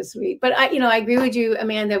 that's so sweet. But I, you know, I agree with you,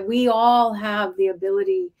 Amanda. We all have the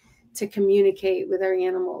ability to communicate with our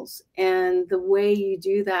animals. And the way you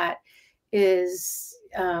do that is,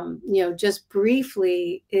 you know, just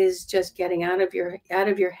briefly, is just getting out of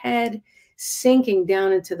your head, sinking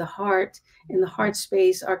down into the heart, in the heart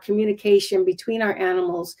space. Our communication between our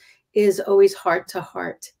animals is always heart to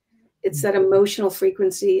heart. It's that emotional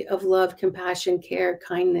frequency of love, compassion, care,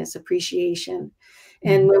 kindness, appreciation.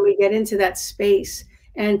 And when we get into that space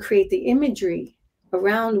and create the imagery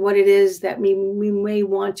around what it is that we may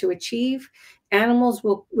want to achieve, animals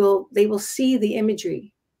will see the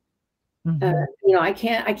imagery. You know, I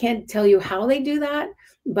can't tell you how they do that,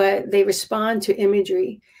 but they respond to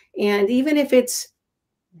imagery. And even if it's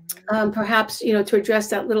perhaps, you know, to address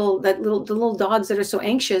the little dogs that are so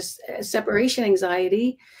anxious, separation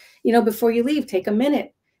anxiety, you know, before you leave, take a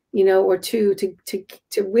minute, you know, or two to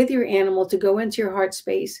with your animal, to go into your heart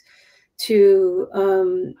space, to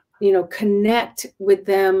you know, connect with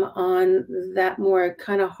them on that more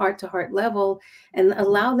kind of heart to heart level, and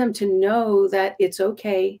allow them to know that it's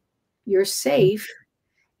okay, you're safe.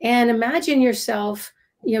 And imagine yourself,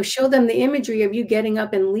 you know, show them the imagery of you getting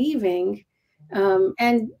up and leaving,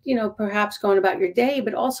 and, you know, perhaps going about your day,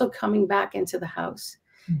 but also coming back into the house.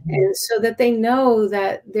 And so that they know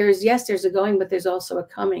that there's a going, but there's also a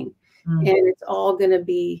coming, and it's all going to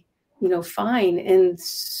be, you know, fine. And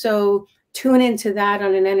so tune into that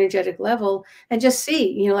on an energetic level, and just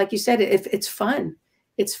see, you know, like you said, if it's fun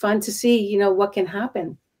to see, you know, what can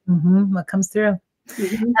happen. What comes through.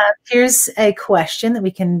 Here's a question that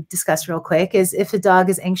we can discuss real quick: is, if a dog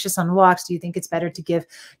is anxious on walks, do you think it's better to give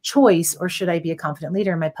choice, or should I be a confident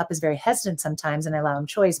leader? My pup is very hesitant sometimes, and I allow him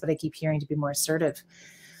choice, but I keep hearing to be more assertive.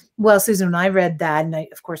 Well, Susan, when I read that, and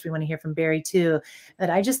of course we want to hear from Barrie too,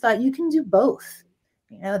 that I just thought you can do both.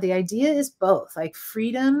 You know, the idea is both, like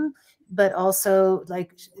freedom, but also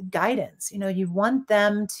like guidance. You know, you want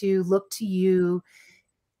them to look to you,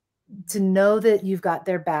 to know that you've got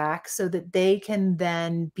their back, so that they can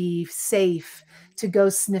then be safe to go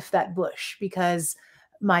sniff that bush, because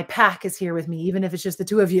my pack is here with me, even if it's just the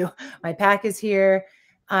two of you. My pack is here.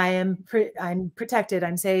 I'm protected.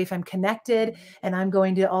 I'm safe. I'm connected. And I'm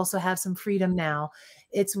going to also have some freedom now.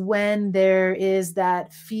 It's when there is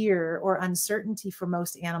that fear or uncertainty for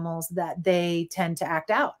most animals that they tend to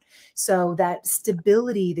act out. So that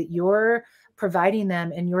stability that you're providing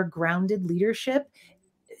them and your grounded leadership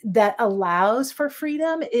that allows for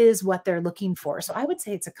freedom is what they're looking for. So I would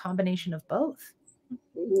say it's a combination of both.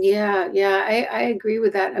 Yeah, yeah, I agree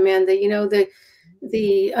with that, Amanda. You know,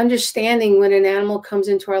 the understanding when an animal comes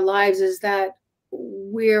into our lives is that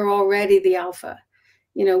we're already the alpha.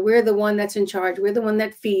 You know, we're the one that's in charge. We're the one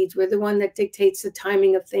that feeds. We're the one that dictates the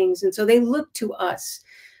timing of things. And so they look to us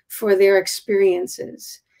for their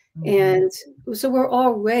experiences. And so we're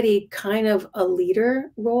already kind of a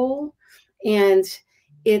leader role. And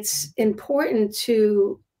it's important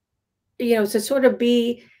to, you know, to sort of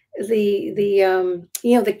be you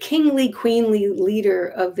know, the kingly, queenly leader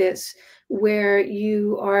of this, where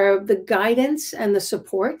you are the guidance and the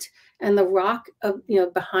support and the rock of, you know,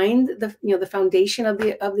 behind the, you know, the foundation of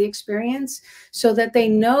the experience, so that they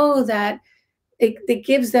know that it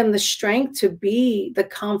gives them the strength to be the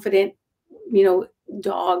confident, you know,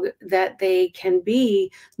 dog that they can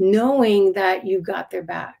be, knowing that you got their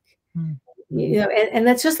back. You know, and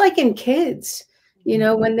that's just like in kids. You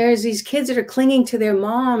know, when there's these kids that are clinging to their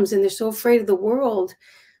moms and they're so afraid of the world,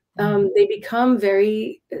 they become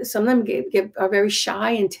very, some of them are very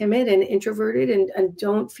shy and timid and introverted and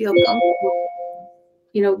don't feel comfortable,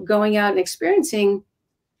 you know, going out and experiencing.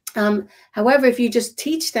 However, if you just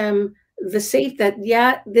teach them the safe that,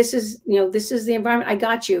 yeah, this is, you know, this is the environment. I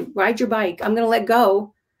got you. Ride your bike. I'm going to let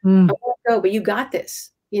go. I'm going to let go, but you got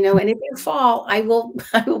this, you know, and if you fall, I will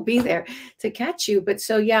be there to catch you. But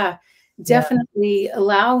so, yeah, definitely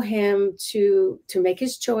allow him to make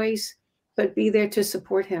his choice, but be there to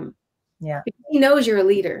support him. Yeah. He knows you're a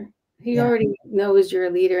leader. He already knows you're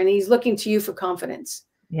a leader, and he's looking to you for confidence.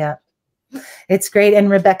 Yeah. It's great. And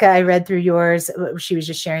Rebecca, I read through yours. She was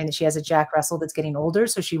just sharing that she has a Jack Russell that's getting older.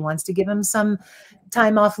 So she wants to give him some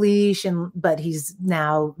time off leash, but he's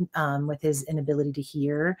now with his inability to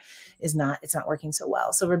hear it's not working so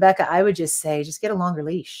well. So Rebecca, I would just say, just get a longer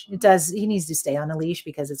leash. He needs to stay on a leash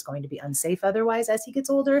because it's going to be unsafe otherwise as he gets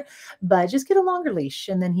older, but just get a longer leash.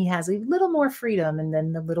 And then he has a little more freedom and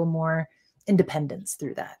then a little more independence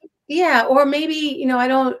through that. Yeah, or maybe, you know, I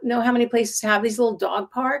don't know how many places have these little dog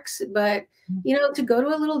parks, but, you know, to go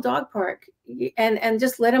to a little dog park and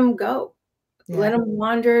just let them go. Let them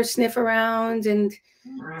wander, sniff around, and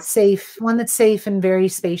safe, one that's safe and very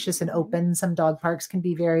spacious and open. Some dog parks can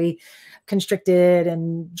be very constricted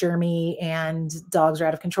and germy, and dogs are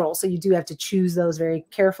out of control. So you do have to choose those very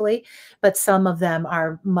carefully, but some of them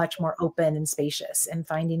are much more open and spacious, and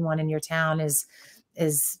finding one in your town is,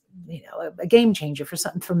 you know, a game changer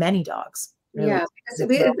for many dogs. Really. Yeah,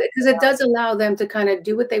 because it does allow them to kind of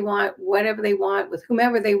do what they want, whatever they want, with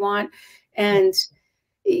whomever they want. And,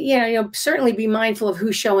 you know, certainly be mindful of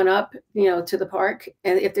who's showing up, you know, to the park,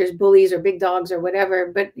 and if there's bullies or big dogs or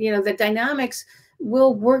whatever. But, you know, the dynamics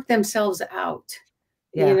will work themselves out.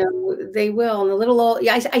 You know, they will. And the little old,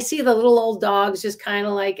 I see the little old dogs just kind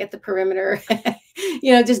of like at the perimeter,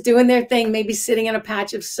 you know, just doing their thing, maybe sitting in a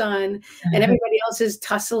patch of sun, and everybody else is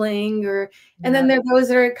tussling, and then there are those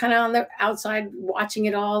that are kind of on the outside watching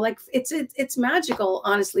it all. Like it's magical,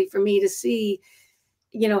 honestly, for me to see,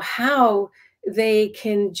 you know, how they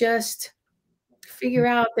can just figure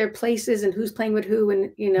out their places and who's playing with who,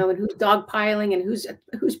 and, you know, and who's dogpiling and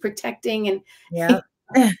who's protecting. And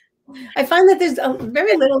I find that there's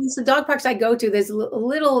very little, it's the dog parks I go to, there's a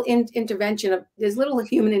little intervention there's little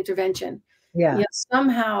human intervention. You know,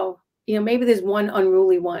 somehow, you know, maybe there's one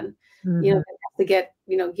unruly one, you know, that has to get,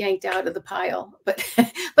 you know, yanked out of the pile. But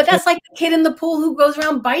that's like the kid in the pool who goes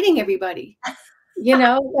around biting everybody. You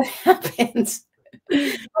know, what happens?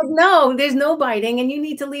 Like, no, there's no biting, and you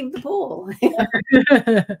need to leave the pool.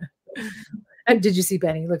 Did you see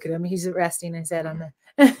Benny? Look at him. He's resting his head on the.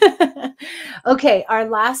 Okay, our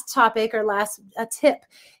last topic, our last tip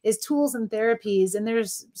is tools and therapies. And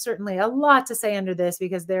there's certainly a lot to say under this,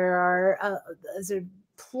 because there's a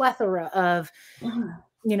plethora of,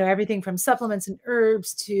 you know, everything from supplements and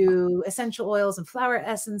herbs to essential oils and flower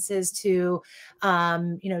essences to,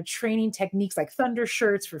 you know, training techniques like thunder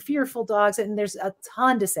shirts for fearful dogs. And there's a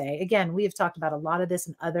ton to say. Again, we have talked about a lot of this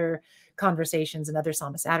in other conversations and other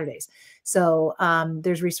Sama Saturdays. So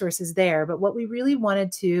there's resources there. But what we really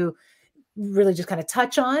wanted to really just kind of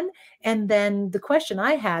touch on, and then the question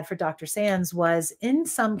I had for Dr. Sands was, in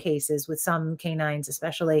some cases with some canines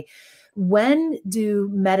especially, when do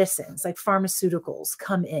medicines like pharmaceuticals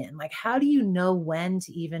come in? Like, how do you know when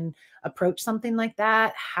to even approach something like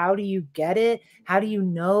that? How do you get it? How do you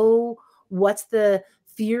know what's the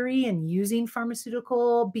theory in using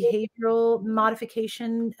pharmaceutical behavioral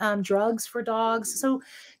modification drugs for dogs? So,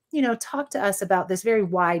 talk to us about this very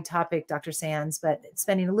wide topic, Dr. Sands, but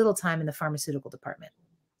spending a little time in the pharmaceutical department.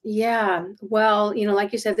 Yeah. Well,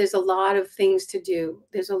 like you said, there's a lot of things to do.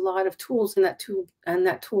 There's a lot of tools in that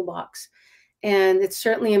toolbox. And it's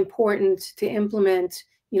certainly important to implement,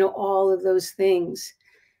 all of those things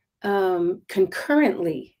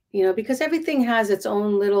concurrently, because everything has its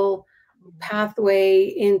own little pathway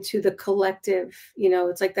into the collective.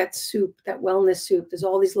 It's like that soup, that wellness soup. There's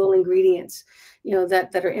all these little ingredients,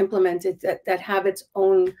 that are implemented that have its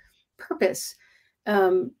own purpose.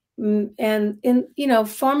 And in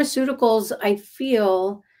pharmaceuticals, I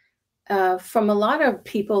feel from a lot of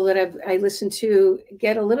people that I listen to,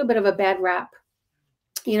 get a little bit of a bad rap,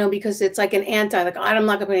 because it's like an like, I'm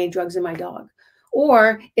not gonna put any drugs in my dog,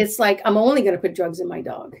 or it's like, I'm only gonna put drugs in my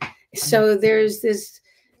dog. So there's this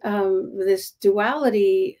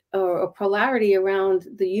duality or polarity around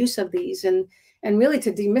the use of these, and really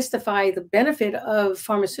to demystify the benefit of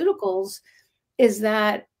pharmaceuticals is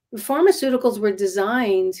that pharmaceuticals were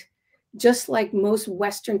designed, just like most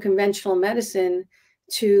Western conventional medicine,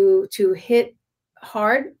 to hit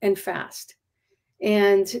hard and fast.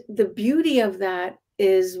 And the beauty of that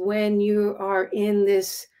is when you are in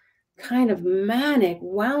this kind of manic,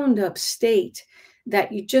 wound up state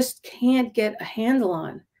that you just can't get a handle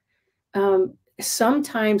on.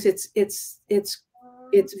 Sometimes it's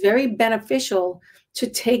very beneficial to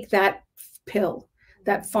take that pill,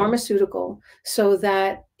 that pharmaceutical, so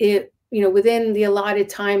that it, within the allotted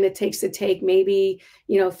time it takes to take, maybe,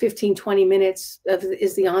 15, 20 minutes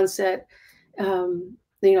is the onset,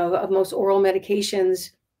 of most oral medications,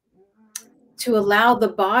 to allow the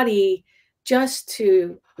body just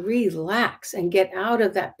to relax and get out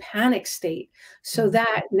of that panic state, so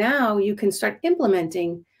that now you can start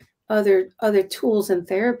implementing other tools and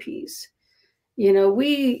therapies.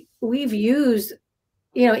 We've used,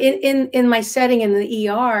 in my setting in the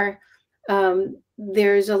ER,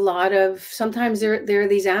 there's a lot of, sometimes there are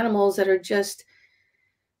these animals that are just,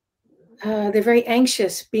 they're very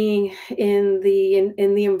anxious being in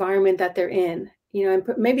the environment that they're in, and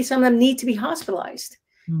maybe some of them need to be hospitalized.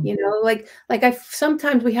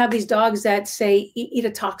 Sometimes we have these dogs that say eat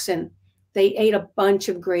a toxin. They ate a bunch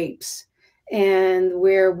of grapes, and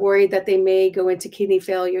we're worried that they may go into kidney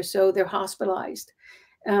failure, so they're hospitalized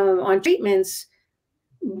on treatments,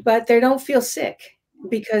 but they don't feel sick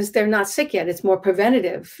because they're not sick yet. It's more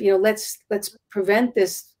preventative. Let's prevent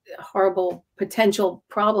this horrible potential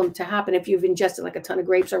problem to happen if you've ingested like a ton of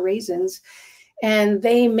grapes or raisins, and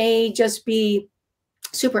they may just be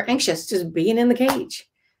super anxious just being in the cage,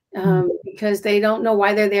 because they don't know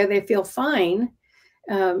why they're there. They feel fine.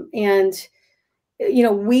 And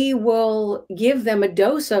we will give them a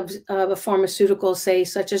dose of a pharmaceutical, say,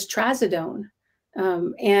 such as trazodone,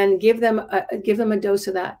 and give them a dose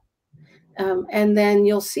of that. And then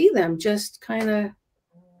you'll see them just kind of,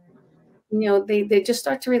 they just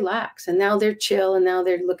start to relax, and now they're chill, and now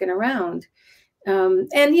they're looking around. And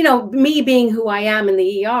me being who I am in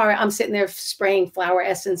the ER, I'm sitting there spraying flower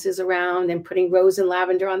essences around and putting rose and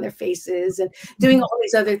lavender on their faces and doing all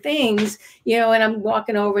these other things, and I'm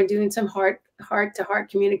walking over and doing some heart to heart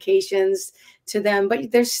communications to them,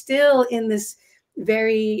 but they're still in this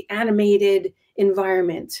very animated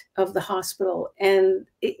environment of the hospital. And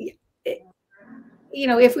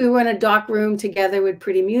if we were in a doc room together with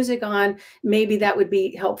pretty music on, maybe that would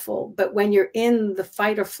be helpful. But when you're in the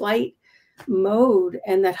fight or flight mode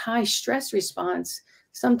and that high stress response,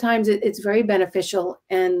 sometimes it's very beneficial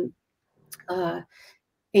and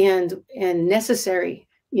necessary,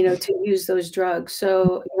 to use those drugs.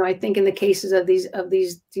 So, I think in the cases of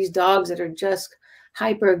these dogs that are just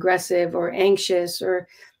hyper aggressive or anxious, or,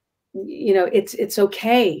 it's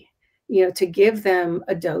okay, to give them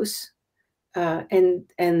a dose, and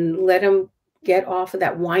let them get off of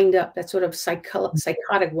that wind up, that sort of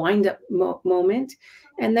psychotic wind up moment,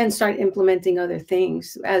 and then start implementing other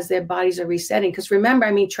things as their bodies are resetting. Because remember,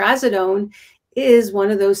 trazodone is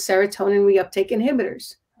one of those serotonin reuptake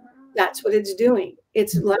inhibitors. That's what it's doing.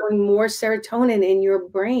 It's allowing more serotonin in your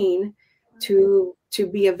brain to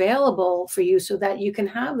be available for you, so that you can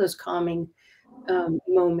have those calming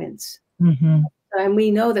moments. Mm-hmm. And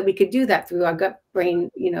we know that we could do that through our gut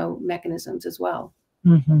brain, mechanisms as well.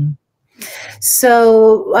 Mm-hmm.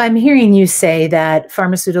 So I'm hearing you say that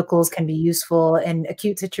pharmaceuticals can be useful in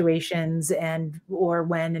acute situations or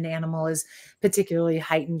when an animal is particularly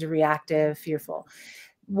heightened, reactive, fearful.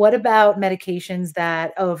 what about medications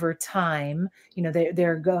that over time,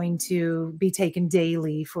 they're going to be taken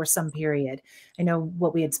daily for some period? I know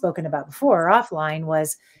what we had spoken about before offline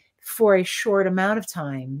was for a short amount of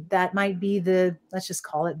time. That might be let's just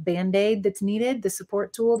call it Band-Aid that's needed, the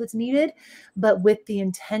support tool that's needed, but with the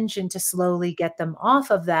intention to slowly get them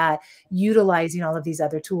off of that, utilizing all of these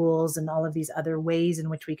other tools and all of these other ways in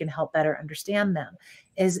which we can help better understand them.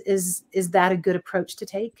 Is that a good approach to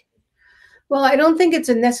take? Well, I don't think it's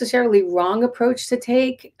a necessarily wrong approach to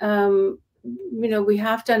take. We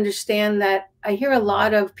have to understand that I hear a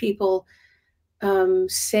lot of people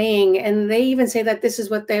saying, and they even say that this is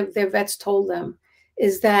what their vets told them,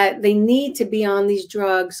 is that they need to be on these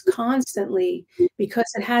drugs constantly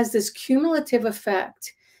because it has this cumulative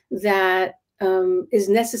effect that is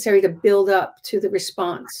necessary to build up to the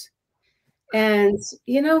response. And,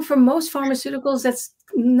 for most pharmaceuticals, that's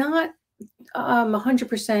not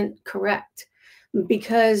 100% correct,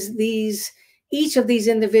 because each of these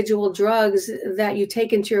individual drugs that you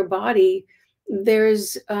take into your body,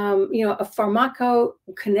 there's a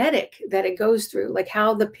pharmacokinetic that it goes through, like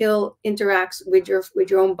how the pill interacts with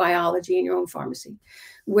your own biology and your own pharmacy,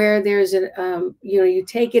 where there's you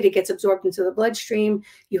take it, it gets absorbed into the bloodstream,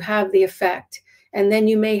 you have the effect, and then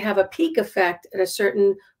you may have a peak effect at a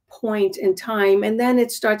certain point in time, and then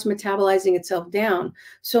it starts metabolizing itself down.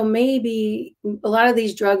 So maybe a lot of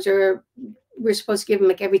these drugs we're supposed to give them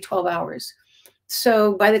like every 12 hours.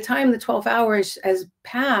 So by the time the 12 hours has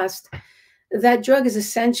passed, that drug has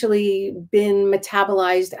essentially been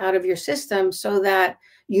metabolized out of your system so that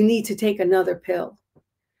you need to take another pill,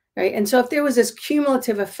 right? And so if there was this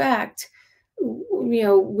cumulative effect,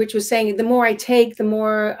 which was saying the more I take, the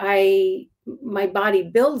more my body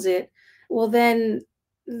builds it, well, then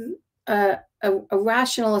a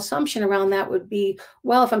rational assumption around that would be,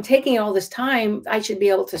 well, if I'm taking it all this time, I should be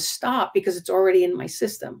able to stop because it's already in my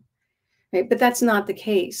system, right? But that's not the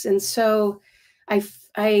case. And so I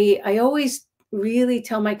always really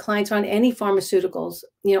tell my clients on any pharmaceuticals,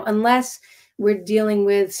 unless we're dealing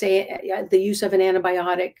with, say, the use of an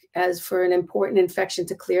antibiotic as for an important infection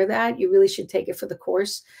to clear that, you really should take it for the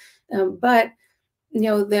course. But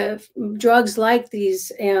the drugs like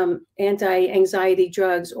these anti-anxiety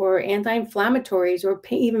drugs or anti-inflammatories or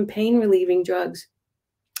even pain relieving drugs,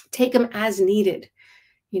 take them as needed.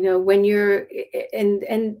 When you're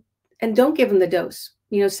and don't give them the dose.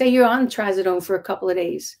 Say you're on trazodone for a couple of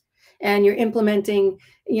days and you're implementing,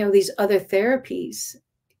 these other therapies.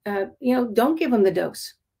 Don't give them the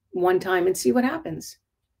dose one time and see what happens.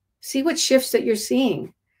 See what shifts that you're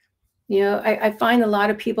seeing. I find a lot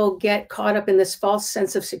of people get caught up in this false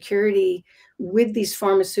sense of security with these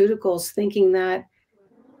pharmaceuticals, thinking that,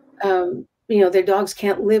 their dogs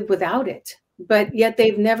can't live without it, but yet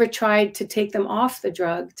they've never tried to take them off the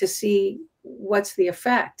drug to see what's the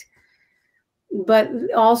effect. But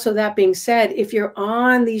also, that being said, if you're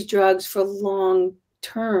on these drugs for long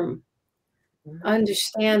term,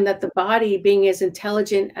 understand that the body, being as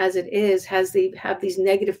intelligent as it is, have these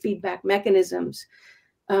negative feedback mechanisms.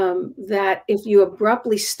 That if you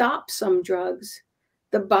abruptly stop some drugs,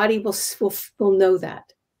 the body will know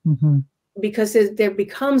that, because there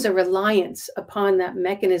becomes a reliance upon that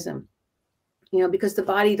mechanism, because the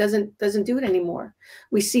body doesn't do it anymore.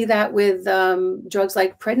 We see that with drugs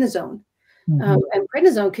like prednisone, and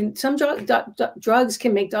prednisone some drugs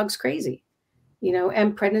can make dogs crazy,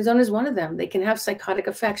 and prednisone is one of them. They can have psychotic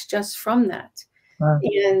effects just from that. Wow.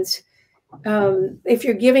 And if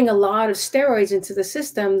you're giving a lot of steroids into the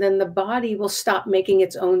system, then the body will stop making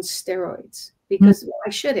its own steroids, because why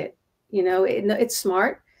should it? It's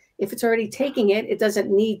smart. If it's already taking it, it doesn't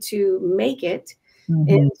need to make it.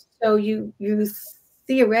 And so you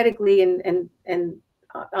theoretically and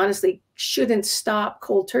honestly shouldn't stop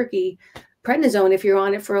cold turkey prednisone if you're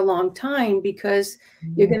on it for a long time, because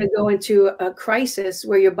you're going to go into a crisis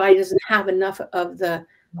where your body doesn't have enough of that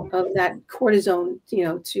cortisone,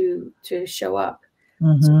 to show up.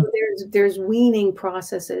 So there's weaning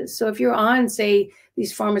processes. So if you're on, say,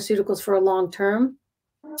 these pharmaceuticals for a long term,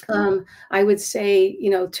 I would say,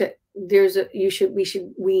 we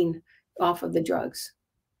should wean off of the drugs,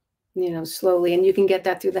 slowly, and you can get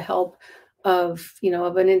that through the help of an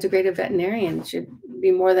integrative veterinarian. Should be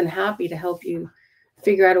more than happy to help you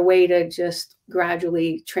figure out a way to just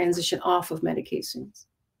gradually transition off of medications.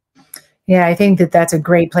 Yeah, I think that that's a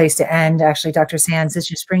great place to end, actually, Dr. Sands, is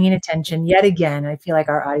just bringing attention yet again. I feel like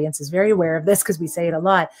our audience is very aware of this because we say it a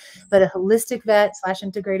lot, but a holistic vet /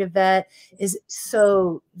 integrative vet is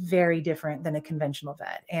so very different than a conventional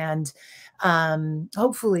vet. And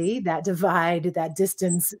hopefully that divide, that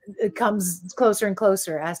distance, it comes closer and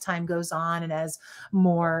closer as time goes on and as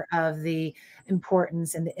more of the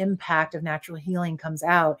importance and the impact of natural healing comes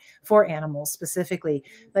out for animals specifically.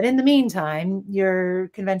 But in the meantime, your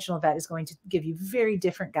conventional vet is going to give you very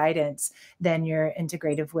different guidance than your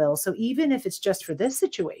integrative will. So even if it's just for this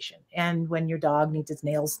situation, and when your dog needs its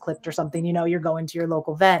nails clipped or something, you're going to your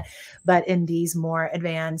local vet. But in these more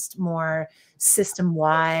advanced, more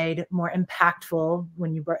system-wide, more impactful,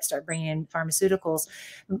 when you start bringing in pharmaceuticals,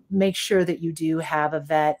 make sure that you do have a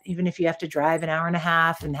vet, even if you have to drive an hour and a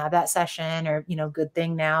half and have that session, or, good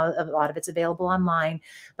thing now, a lot of it's available online,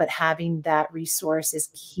 but having that resource is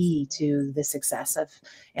key to the success of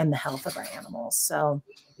and the health of our animals. So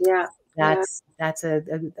Yeah. that's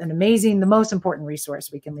an amazing, the most important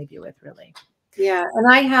resource we can leave you with, really. Yeah.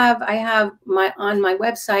 And I have on my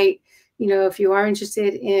website, if you are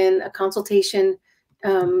interested in a consultation,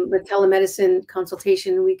 with telemedicine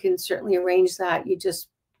consultation, we can certainly arrange that. You just,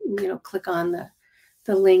 click on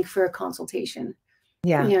the link for a consultation.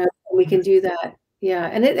 Yeah. We can do that. Yeah.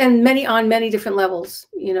 And on many different levels,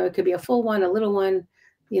 it could be a full one, a little one,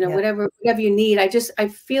 whatever you need. I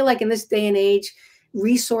feel like in this day and age,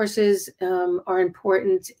 resources are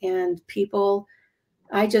important, and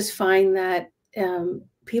I just find that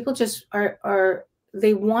people just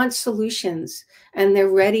they want solutions, and they're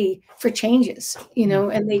ready for changes,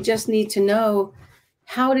 and they just need to know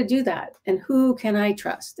how to do that, and who can I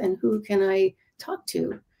trust, and who can I talk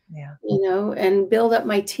to, and build up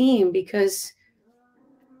my team, because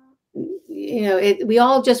we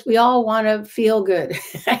all want to feel good,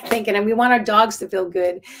 I think, and we want our dogs to feel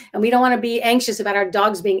good, and we don't want to be anxious about our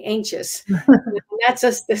dogs being anxious. That's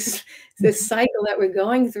just this cycle that we're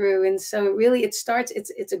going through. And so really it's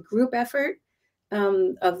a group effort,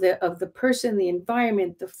 of the person, the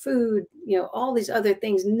environment, the food, all these other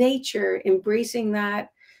things, nature, embracing that,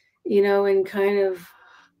 and kind of,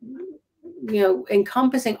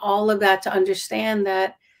 encompassing all of that, to understand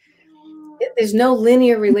that there's no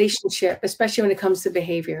linear relationship, especially when it comes to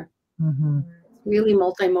behavior. Really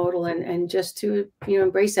multimodal, and just to,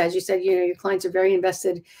 embrace, as you said, your clients are very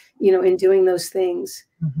invested, in doing those things.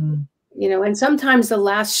 And sometimes the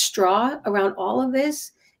last straw around all of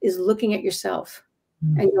this is looking at yourself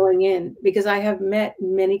and going in, because I have met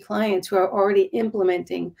many clients who are already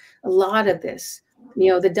implementing a lot of this,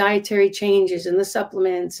 the dietary changes and the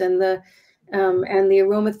supplements and the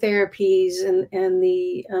aromatherapies and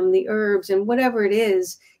the herbs and whatever it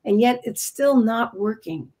is, and yet it's still not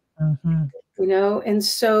working. And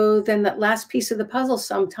so then that last piece of the puzzle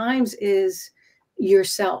sometimes is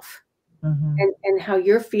yourself, and how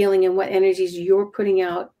you're feeling, and what energies you're putting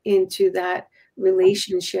out into that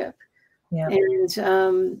relationship. And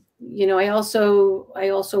I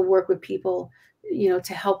also work with people,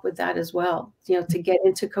 to help with that as well, to get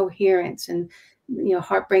into coherence and,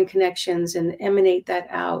 heart-brain connections, and emanate that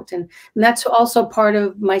out. And that's also part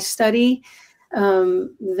of my study,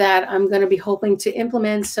 that I'm going to be hoping to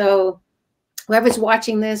implement. So whoever's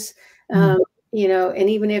watching this, and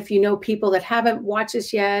even if people that haven't watched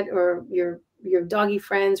this yet, or your doggy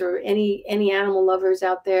friends, or any animal lovers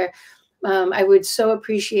out there, I would so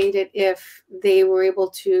appreciate it if they were able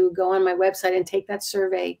to go on my website and take that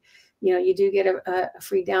survey. You do get a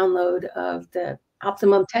free download of the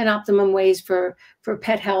 10 optimum ways for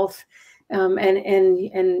pet health,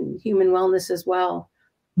 and human wellness as well.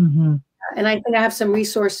 And I think I have some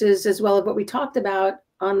resources as well of what we talked about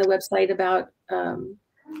on the website about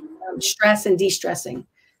stress and de-stressing,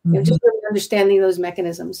 just really understanding those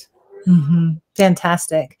mechanisms.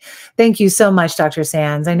 Fantastic. Thank you so much, Dr.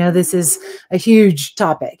 Sands. I know this is a huge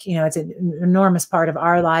topic. It's an enormous part of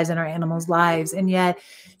our lives and our animals' lives. And yet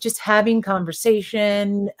just having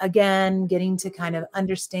conversation, again, getting to kind of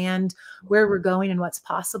understand where we're going and what's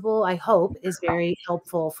possible, I hope is very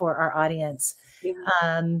helpful for our audience.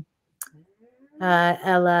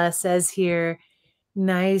 Ella says here,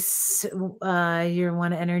 nice, your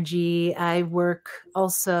one energy. I work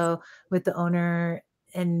also with the owner,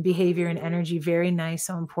 and behavior and energy, very nice,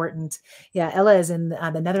 so important. Yeah, Ella is in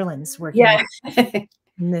the Netherlands working in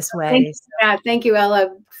this way. Thank you,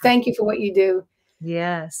 Ella. Thank you for what you do.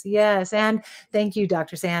 Yes, yes. And thank you,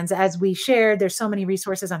 Dr. Sands. As we shared, there's so many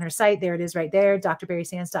resources on her site. There it is right there,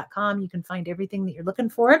 drbarriesands.com. You can find everything that you're looking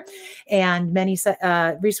for, and many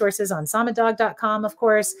resources on samadog.com, of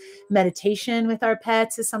course. Meditation with our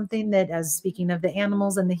pets is something that, as speaking of the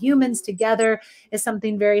animals and the humans together, is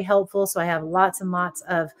something very helpful. So I have lots and lots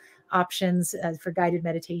of options for guided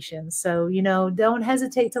meditations. So, don't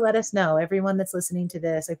hesitate to let us know, everyone that's listening to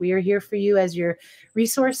this. Like, we are here for you as your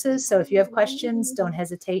resources. So if you have questions, don't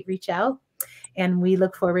hesitate, reach out. And we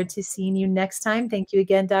look forward to seeing you next time. Thank you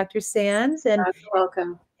again, Dr. Sands. And You're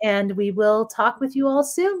welcome. And we will talk with you all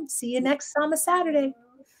soon. See you next on a Saturday.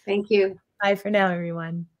 Thank you. Bye for now,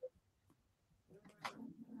 everyone.